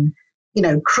eating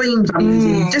and, creams I'm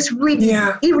using, just really,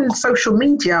 even social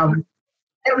media,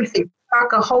 everything. Like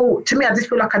to me, I just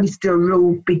feel like I need to do a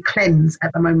real big cleanse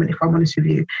at the moment, if I'm honest with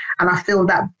you. And I feel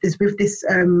that with this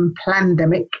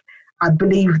pandemic, I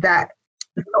believe that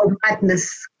there's a lot of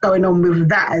madness going on with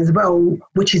that as well,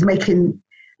 which is making,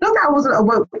 not that I wasn't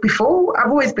awoke before,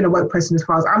 I've always been a woke person as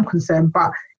far as I'm concerned,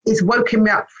 but it's woken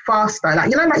me up faster.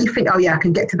 Like you think, oh yeah, I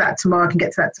can get to that tomorrow,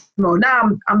 Now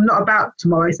I'm not about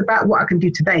tomorrow, it's about what I can do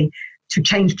today to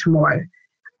change tomorrow.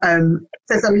 So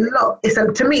there's a lot.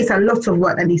 To me, it's a lot of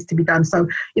work that needs to be done. So,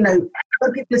 when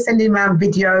people are sending around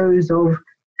videos of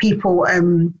people,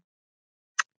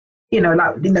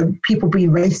 people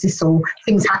being racist or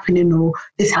things happening or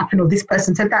this happened or this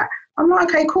person said that, I'm like,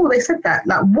 okay, cool, they said that.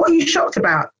 Like, what are you shocked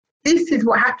about? This is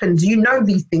what happens.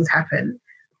 These things happen.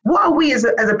 What are we as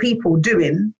a people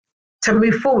doing to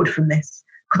move forward from this?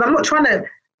 Because I'm not trying to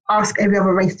ask every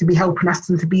other race to be helping us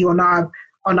and to be on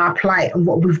our plight and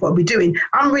what we've got to be doing.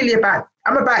 I'm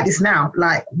about this now.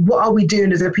 Like, what are we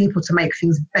doing as a people to make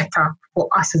things better for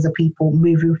us as a people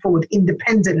moving forward,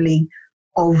 independently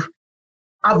of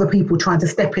other people trying to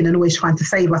step in and always trying to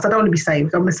save us? I don't want to be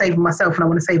saved. I want to save myself and I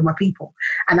want to save my people.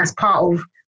 And that's part of,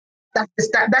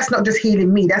 that's not just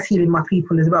healing me, that's healing my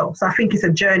people as well. So I think it's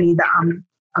a journey that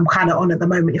I'm kind of on at the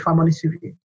moment, if I'm honest with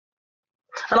you.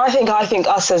 And I think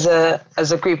us as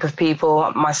a group of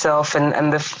people, myself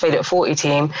and the Fade at 40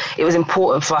 team, it was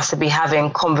important for us to be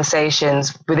having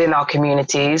conversations within our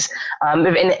communities,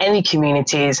 within any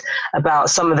communities, about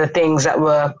some of the things that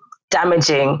were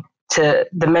damaging to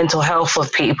the mental health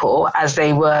of people as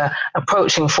they were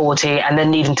approaching 40 and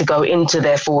then needing to go into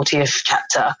their 40th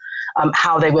chapter.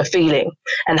 How they were feeling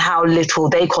and how little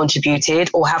they contributed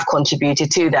or have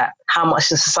contributed to that. How much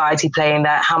does society play in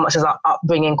that? How much does our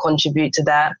upbringing contribute to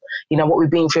that? You know, what we've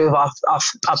been through with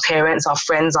our parents, our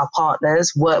friends, our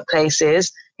partners,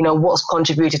 workplaces, you know, what's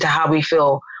contributed to how we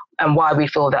feel and why we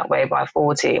feel that way by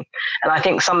 40. And I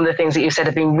think some of the things that you've said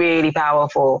have been really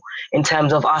powerful in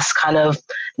terms of us kind of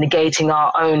negating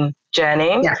our own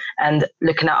journey and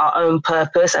looking at our own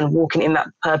purpose and walking in that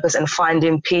purpose and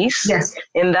finding peace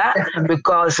in that,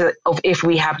 regardless of if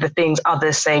we have the things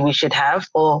others say we should have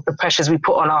or the pressures we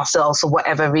put on ourselves for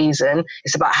whatever reason.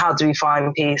 It's about how do we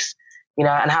find peace, you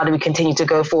know, and how do we continue to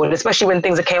go forward, especially when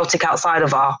things are chaotic outside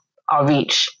of our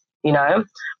reach, you know,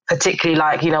 particularly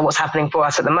like, you know, what's happening for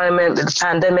us at the moment, the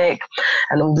pandemic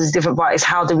and all these different parties.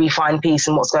 How do we find peace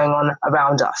in what's going on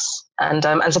around us and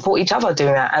support each other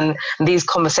doing that? And these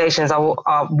conversations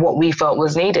are what we felt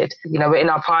was needed. You know, we're in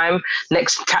our prime.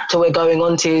 Next chapter we're going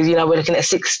on to, you know, we're looking at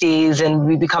 60s and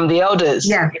we become the elders,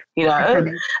 you know,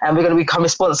 definitely. And we're going to become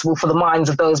responsible for the minds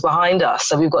of those behind us.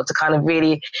 So we've got to kind of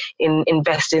really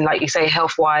invest in, like you say,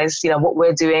 health-wise, you know, what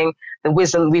we're doing, the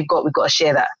wisdom we've got to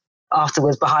share that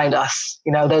afterwards behind us,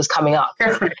 you know, those coming up.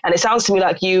 Definitely. And it sounds to me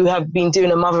like you have been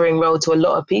doing a mothering role to a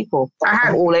lot of people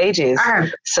of all ages.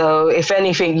 So if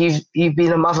anything, you've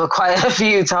been a mother quite a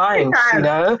few times, you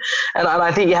know, and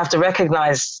I think you have to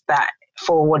recognize that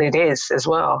for what it is as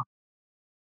well.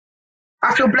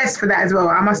 I feel blessed for that as well.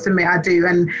 I must admit I do.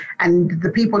 And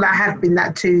the people that have been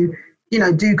that too, you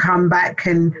know, do come back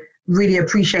and really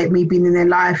appreciate me being in their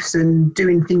lives and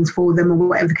doing things for them or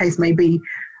whatever the case may be.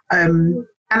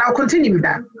 And I'll continue with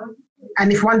that. And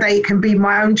if one day it can be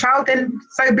my own child, then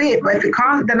so be it. But if it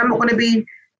can't, then I'm not going to be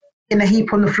in a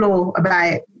heap on the floor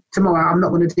about it tomorrow. I'm not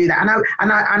going to do that. And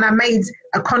I made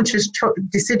a conscious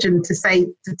decision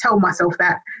to tell myself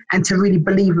that and to really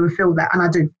believe and feel that. And I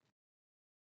do.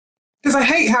 Because I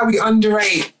hate how we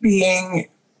underrate being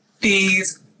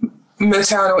these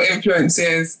maternal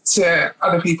influences to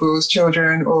other people's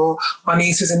children or our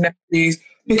nieces and nephews,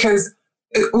 because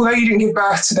although you didn't give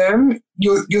birth to them,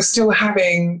 you're still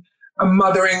having a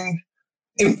mothering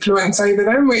influence over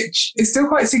them, which is still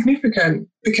quite significant,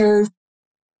 because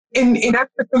in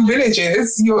African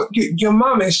villages, your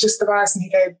mum is just the person who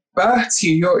gave birth to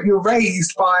you. You're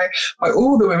raised by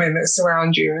all the women that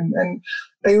surround you, and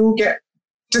they all get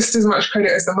just as much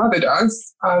credit as the mother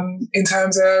does in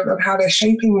terms of how they're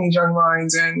shaping these young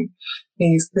minds and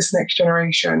this next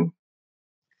generation.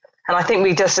 And I think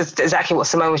we just exactly what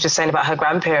Simone was just saying about her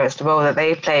grandparents, the role that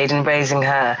they played in raising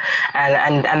her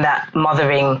and that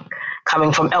mothering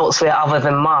coming from elsewhere other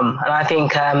than mum. And I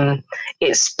think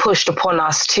it's pushed upon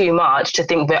us too much to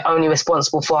think we're only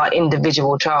responsible for our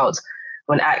individual child,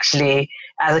 when actually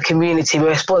as a community we're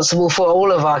responsible for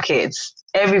all of our kids,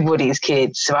 everybody's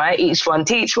kids, right? Each one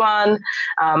teach one.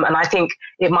 And I think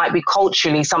it might be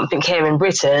culturally something here in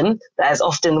Britain that is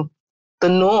often the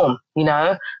norm, you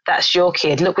know, that's your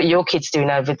kid. Look what your kid's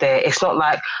doing over there. It's not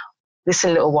like,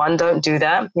 listen, little one, don't do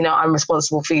that. You know, I'm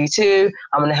responsible for you too.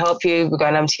 I'm going to help you. We're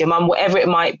going home to your mum, whatever it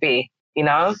might be, you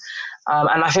know.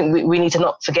 And I think we need to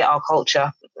not forget our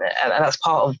culture. And that's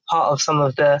part of some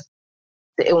of the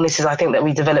illnesses I think that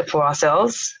we develop for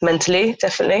ourselves mentally,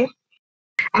 definitely.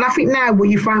 And I think now what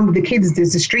you find with the kids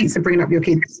is the streets are bringing up your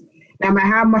kids. No matter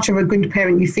how much of a good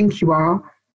parent you think you are,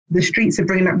 the streets are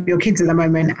bringing up your kids at the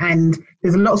moment, and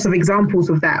there's lots of examples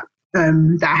of that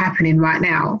that are happening right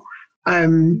now.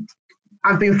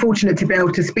 I've been fortunate to be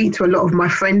able to speak to a lot of my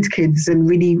friends' kids and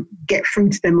really get through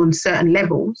to them on certain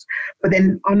levels. But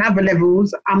then on other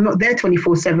levels, I'm not there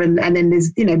 24/7, and then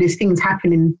there's things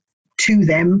happening to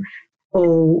them,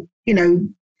 or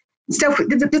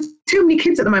there's too many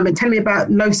kids at the moment telling me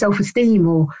about low self-esteem,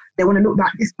 or they want to look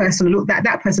like this person or look like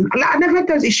that person. I never had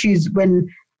those issues when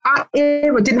our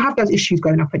era didn't have those issues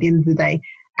going up at the end of the day.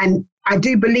 And I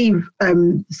do believe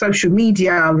social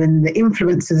media and the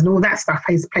influencers and all that stuff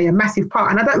play a massive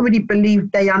part. And I don't really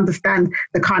believe they understand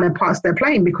the kind of parts they're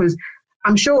playing, because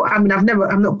I'm sure, I mean,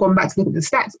 I'm not gone back to look at the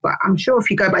stats, but I'm sure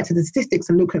if you go back to the statistics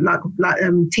and look at like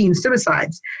teen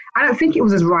suicides, I don't think it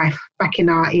was as rife back in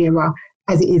our era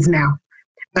as it is now.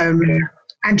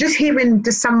 And just hearing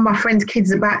just some of my friends'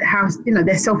 kids about how, you know,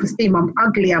 their self-esteem, I'm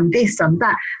ugly, I'm this, I'm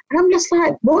that. And I'm just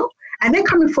like, what? And they're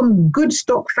coming from good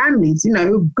stock families, you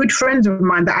know, good friends of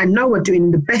mine that I know are doing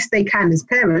the best they can as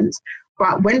parents.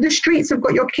 But when the streets have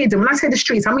got your kids, and when I say the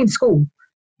streets, I mean school.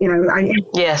 You know,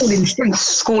 yes. School in the streets.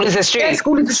 School is a street. Yeah,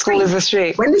 school is a street. School is a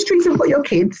street. When the streets have got your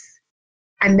kids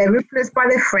and they're influenced by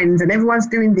their friends and everyone's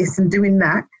doing this and doing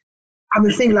that, I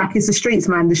would think like it's the streets,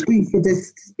 man. The streets are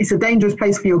just, it's a dangerous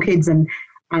place for your kids. And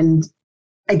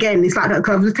again, it's like,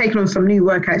 I was taking on some new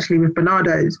work actually with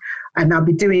Barnardo's, and I'll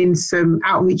be doing some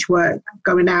outreach work,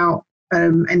 going out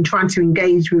and trying to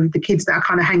engage with the kids that are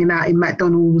kind of hanging out in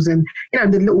McDonald's and, you know,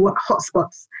 the little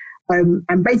hotspots.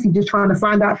 And basically just trying to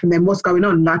find out from them what's going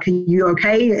on. Like, are you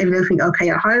okay? Is everything okay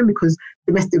at home? Because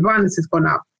domestic violence has gone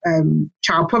up,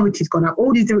 child poverty has gone up.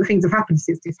 All these different things have happened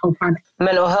since this whole pandemic.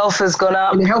 Mental health has gone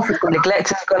up. Neglect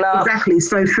has gone up. Exactly.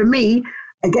 So for me,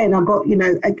 again, I've got, you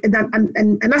know,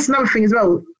 and that's another thing as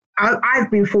well.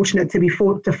 I've been fortunate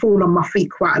to fall on my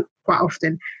feet quite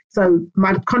often. So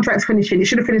my contract's finishing. It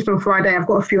should have finished on Friday. I've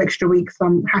got a few extra weeks. So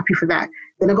I'm happy for that.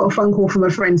 Then I got a phone call from a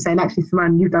friend saying, actually,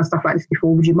 Simone, you've done stuff like this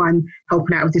before. Would you mind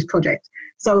helping out with this project?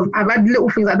 So I've had little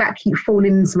things like that keep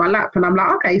falling into my lap. And I'm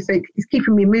like, okay, so it's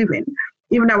keeping me moving.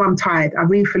 Even though I'm tired, I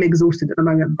really feel exhausted at the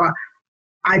moment. But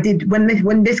I did,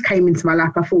 when this came into my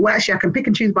lap, I thought, well, actually, I can pick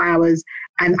and choose my hours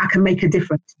and I can make a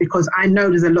difference, because I know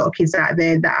there's a lot of kids out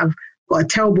there that have got a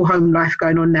terrible home life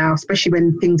going on now, especially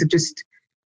when things are just,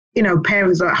 you know,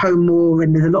 parents are at home more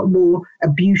and there's a lot more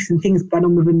abuse and things going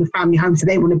on within the family home. So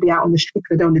they want to be out on the street.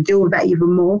 They don't want to deal with that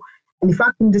even more. And if I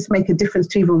can just make a difference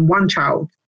to even one child,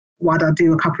 while I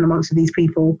do a couple of months with these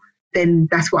people, then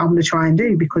that's what I'm going to try and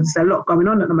do, because there's a lot going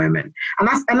on at the moment. And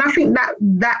I think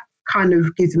that kind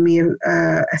of gives me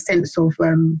a sense of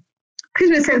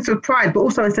pride, but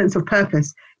also a sense of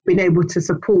purpose, being able to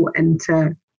support and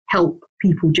to help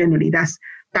people generally. That's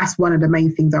one of the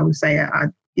main things I would say,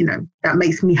 you know, that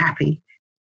makes me happy.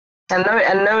 And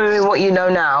knowing what you know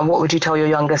now, what would you tell your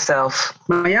younger self?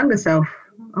 My younger self?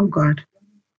 Oh, God.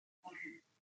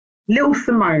 Little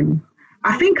Simone.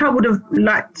 I think I would have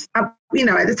liked, you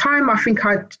know, at the time, I think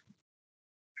I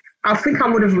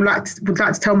would have liked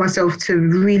to tell myself to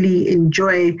really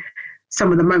enjoy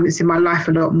some of the moments in my life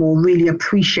a lot more, really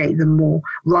appreciate them more,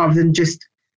 rather than just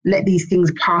let these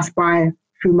things pass by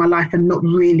through my life and not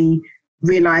really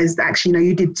realize that actually, you know,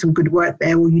 you did some good work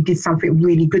there, or you did something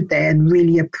really good there, and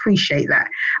really appreciate that.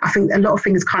 I think a lot of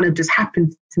things kind of just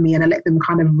happened to me and I let them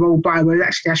kind of roll by, where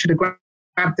actually I should have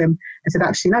grabbed them and said,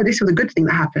 actually, no, this was a good thing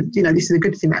that happened. You know, this is a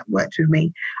good thing that worked with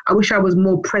me. I wish I was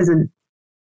more present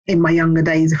in my younger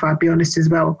days, if I'd be honest as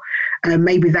well.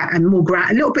 Maybe that, and more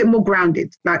a little bit more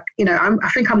grounded. Like, you know, I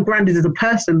think I'm grounded as a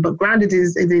person, but grounded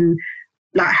is in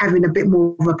like having a bit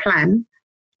more of a plan.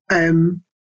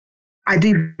 I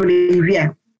do believe,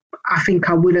 I think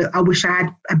I wish I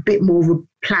had a bit more of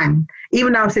a plan.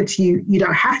 Even though I've said to you, you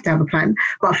don't have to have a plan.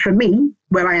 But for me,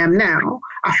 where I am now,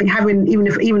 I think having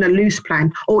even a loose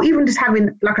plan, or even just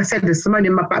having, like I said, there's someone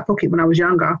in my back pocket when I was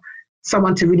younger,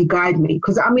 someone to really guide me.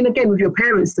 Because, I mean, again, with your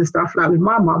parents and stuff, like with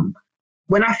my mum,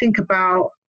 when I think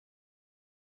about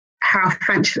how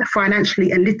financially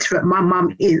illiterate my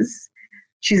mum is,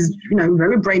 she's, you know,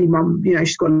 very brainy mum, you know,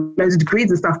 she's got loads of degrees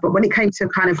and stuff. But when it came to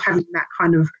kind of having that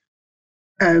kind of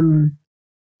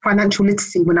financial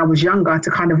literacy when I was younger to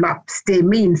kind of like steer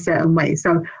me in certain ways.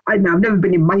 So I know I've never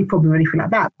been in money problems or anything like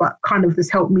that, but kind of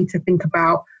just helped me to think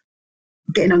about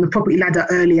getting on the property ladder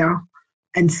earlier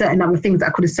and certain other things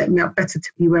that could have set me up better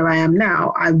to be where I am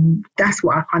now. That's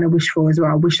what I kind of wish for as well.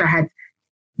 I wish I had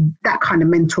that kind of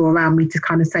mentor around me to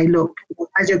kind of say, look,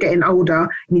 as you're getting older,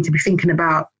 you need to be thinking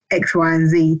about X, Y, and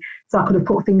Z. So I could have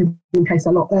put things in place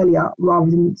a lot earlier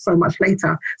rather than so much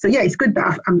later. So yeah, it's good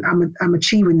that I'm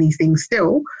achieving these things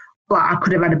still, but I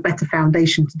could have had a better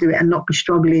foundation to do it and not be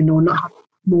struggling or not have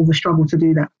more of a struggle to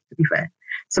do that, to be fair.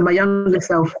 So my younger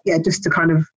self, just to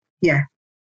kind of, to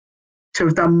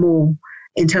have done more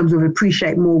in terms of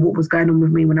appreciate more what was going on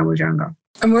with me when I was younger.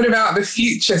 And what about the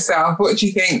future self? What do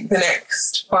you think the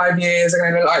next 5 years are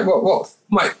going to look like? What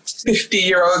might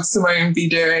 50-year-old Simone be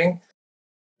doing?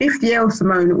 50-year-old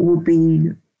Simone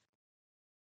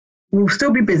will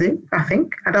still be busy, I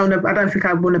think. I don't think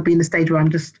I want to be in the stage where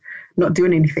I'm just not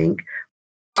doing anything.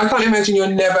 I can't imagine you're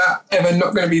never, ever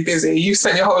not going to be busy. You've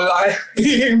spent your whole life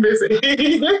being busy.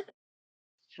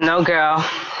 No, girl.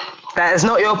 That is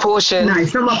not your portion. No,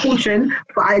 it's not my portion.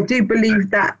 But I do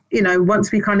believe that,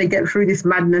 once we kind of get through this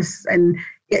madness and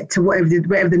get to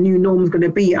whatever the new norm is going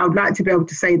to be, I would like to be able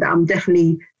to say that I'm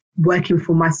definitely working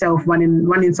for myself,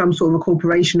 running some sort of a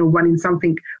corporation or running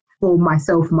something for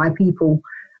myself, my people,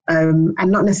 and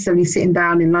not necessarily sitting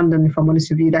down in London, if I'm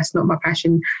honest with you. That's not my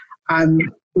passion. A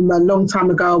long time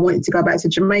ago, I wanted to go back to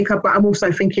Jamaica, but I'm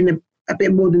also thinking a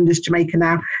bit more than just Jamaica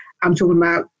now. I'm talking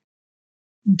about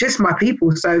just my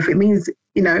people. So if it means,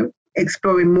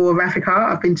 exploring more of Africa,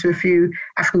 I've been to a few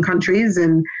African countries,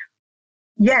 and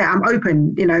yeah, I'm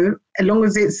open, as long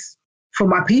as it's for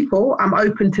my people, I'm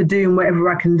open to doing whatever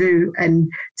I can do and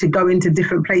to go into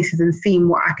different places and seeing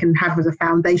what I can have as a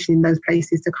foundation in those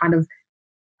places to kind of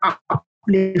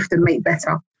uplift and make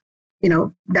better.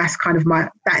 That's kind of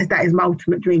that is my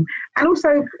ultimate dream. And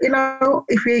also,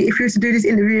 if we was to do this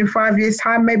interview in 5 years'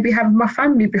 time, maybe have my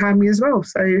family behind me as well.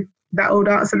 So that old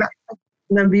answer, that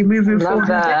and then be moving forward.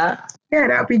 That. Yeah,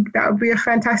 that would be a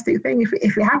fantastic thing if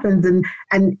it happens. And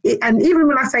even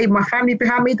when I say my family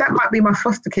behind me, that might be my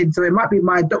foster kids, or it might be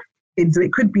my adopted kids, or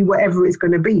it could be whatever it's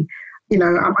going to be.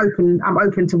 I'm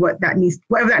open to what that needs,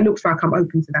 whatever that looks like. I'm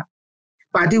open to that.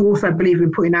 But I do also believe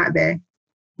in putting out there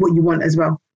what you want as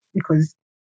well, because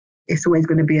it's always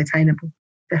going to be attainable.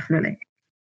 Definitely.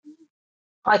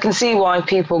 I can see why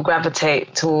people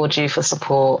gravitate towards you for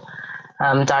support.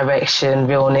 Direction,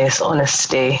 realness,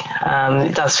 honesty.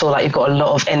 It does feel like you've got a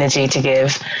lot of energy to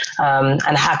give,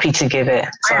 and happy to give it.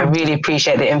 So I really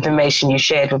appreciate the information you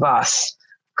shared with us,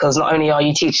 because not only are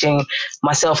you teaching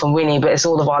myself and Winnie, but it's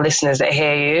all of our listeners that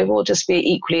hear you will just be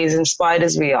equally as inspired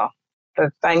as we are.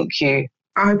 So thank you.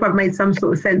 I hope I've made some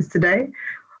sort of sense today.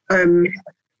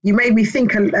 You made me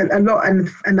think a lot, and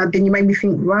then you made me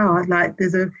think, wow, like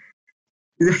there's a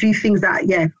few things that,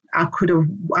 yeah, I could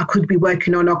be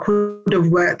working on, I could have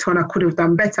worked on, I could have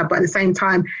done better. But at the same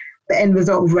time, the end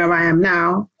result of where I am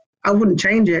now, I wouldn't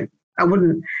change it. I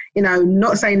wouldn't,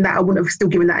 not saying that I wouldn't have still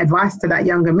given that advice to that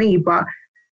younger me, but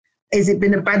has it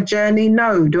been a bad journey?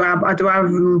 No. Do I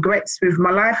have regrets with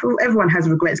my life? Well, everyone has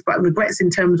regrets, but regrets in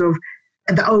terms of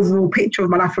the overall picture of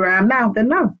my life where I am now, then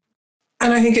no.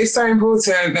 And I think it's so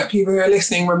important that people who are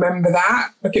listening remember that.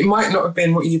 Like, it might not have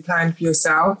been what you planned for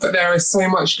yourself, but there is so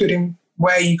much good in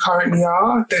where you currently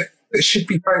are that should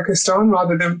be focused on,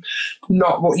 rather than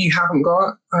not what you haven't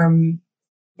got,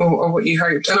 or what you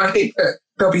hoped. And I think that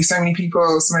there'll be so many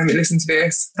people, Simone, that listen to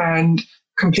this and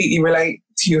completely relate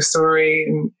to your story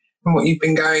and what you've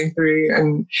been going through,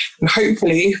 and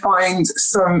hopefully find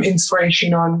some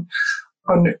inspiration on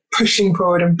pushing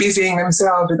forward and busying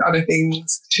themselves with other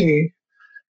things too.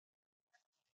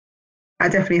 I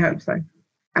definitely hope so.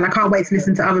 And I can't wait to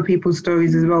listen to other people's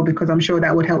stories as well, because I'm sure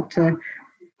that would help to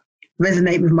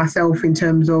resonate with myself in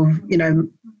terms of,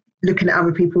 looking at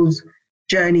other people's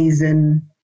journeys. And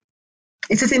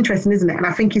it's just interesting, isn't it? And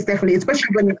I think it's definitely,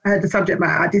 especially when I heard the subject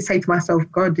matter, I did say to myself,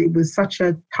 God, it was such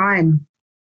a time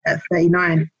at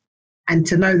 39. And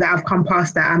to know that I've come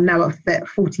past that, I'm now at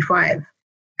 45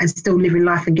 and still living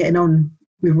life and getting on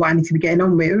with what I need to be getting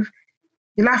on with.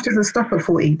 Your life doesn't stop at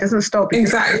 40. It doesn't stop.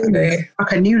 Exactly. It's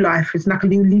like a new life. It's like a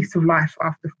new lease of life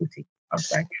after 40, I'd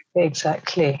say.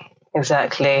 Exactly.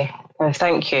 Well,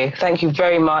 thank you. Thank you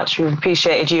very much. We've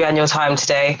appreciated you and your time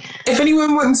today. If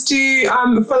anyone wants to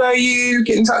follow you,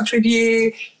 get in touch with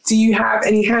you, do you have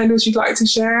any handles you'd like to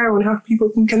share on how people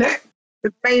can connect?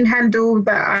 The main handle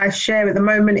that I share at the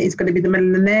moment is going to be the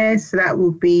Melanaire. So that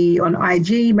will be on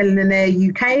IG, Melanaire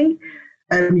UK.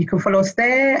 You can follow us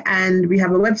there, and we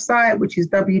have a website which is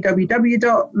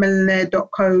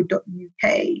www.melanaire.co.uk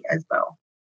as well.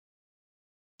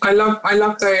 I love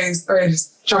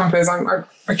those jumpers. I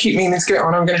keep meaning to get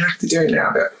on. I'm going to have to do it now,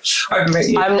 but I admit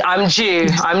you. I'm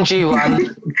due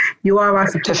one. You are our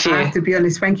support. I have to be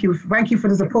honest. Thank you for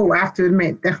the support. I have to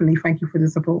admit, definitely thank you for the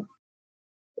support.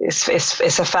 It's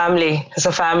a family. It's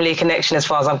a family connection as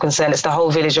far as I'm concerned. It's the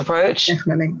whole village approach.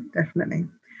 Definitely.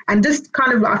 And just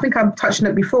kind of, I think I've touched on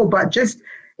it before, but just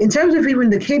in terms of even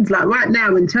the kids, like right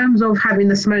now, in terms of having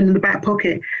the Simone in the back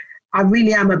pocket, I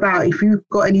really am about, if you've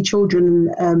got any children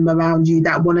around you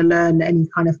that want to learn any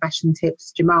kind of fashion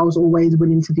tips, Jamal's always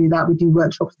willing to do that. We do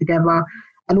workshops together.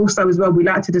 And also as well, we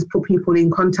like to just put people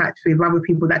in contact with other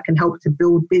people that can help to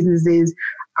build businesses.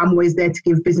 I'm always there to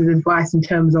give business advice in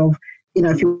terms of,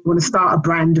 if you want to start a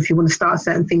brand, if you want to start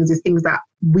certain things, there's things that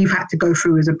we've had to go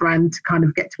through as a brand to kind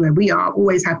of get to where we are.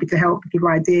 Always happy to help, give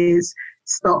ideas,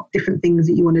 stop different things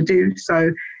that you want to do.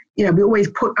 So, I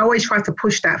always try to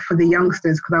push that for the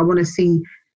youngsters, because I want to see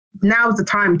now's the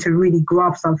time to really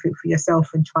grab something for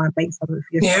yourself and try and make something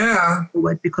for yourself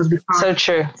forward, because we can't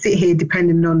sit here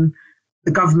depending on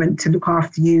the government to look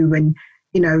after you, and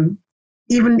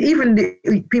even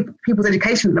the people's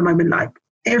education at the moment, like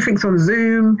everything's on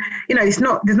Zoom. There's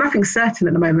nothing certain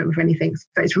at the moment with anything. So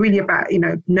it's really about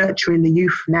nurturing the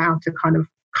youth now to kind of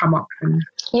come up and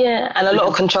a lot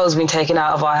of control's been taken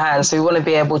out of our hands. So we want to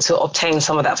be able to obtain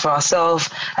some of that for ourselves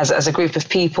as a group of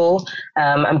people,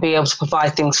 and be able to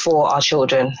provide things for our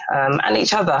children and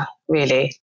each other,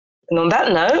 really. And on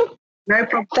that note, no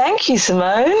problem. Thank you,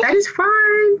 Simone. That is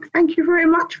fine. Thank you very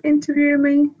much for interviewing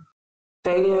me.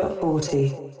 Failure at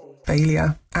 40.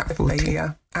 Failure at 40.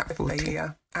 Failure at 40.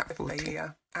 Failure at 40.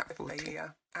 Failure at 40.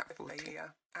 Failure at 40.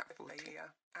 Failure at 40.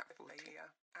 Failure at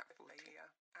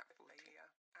 40.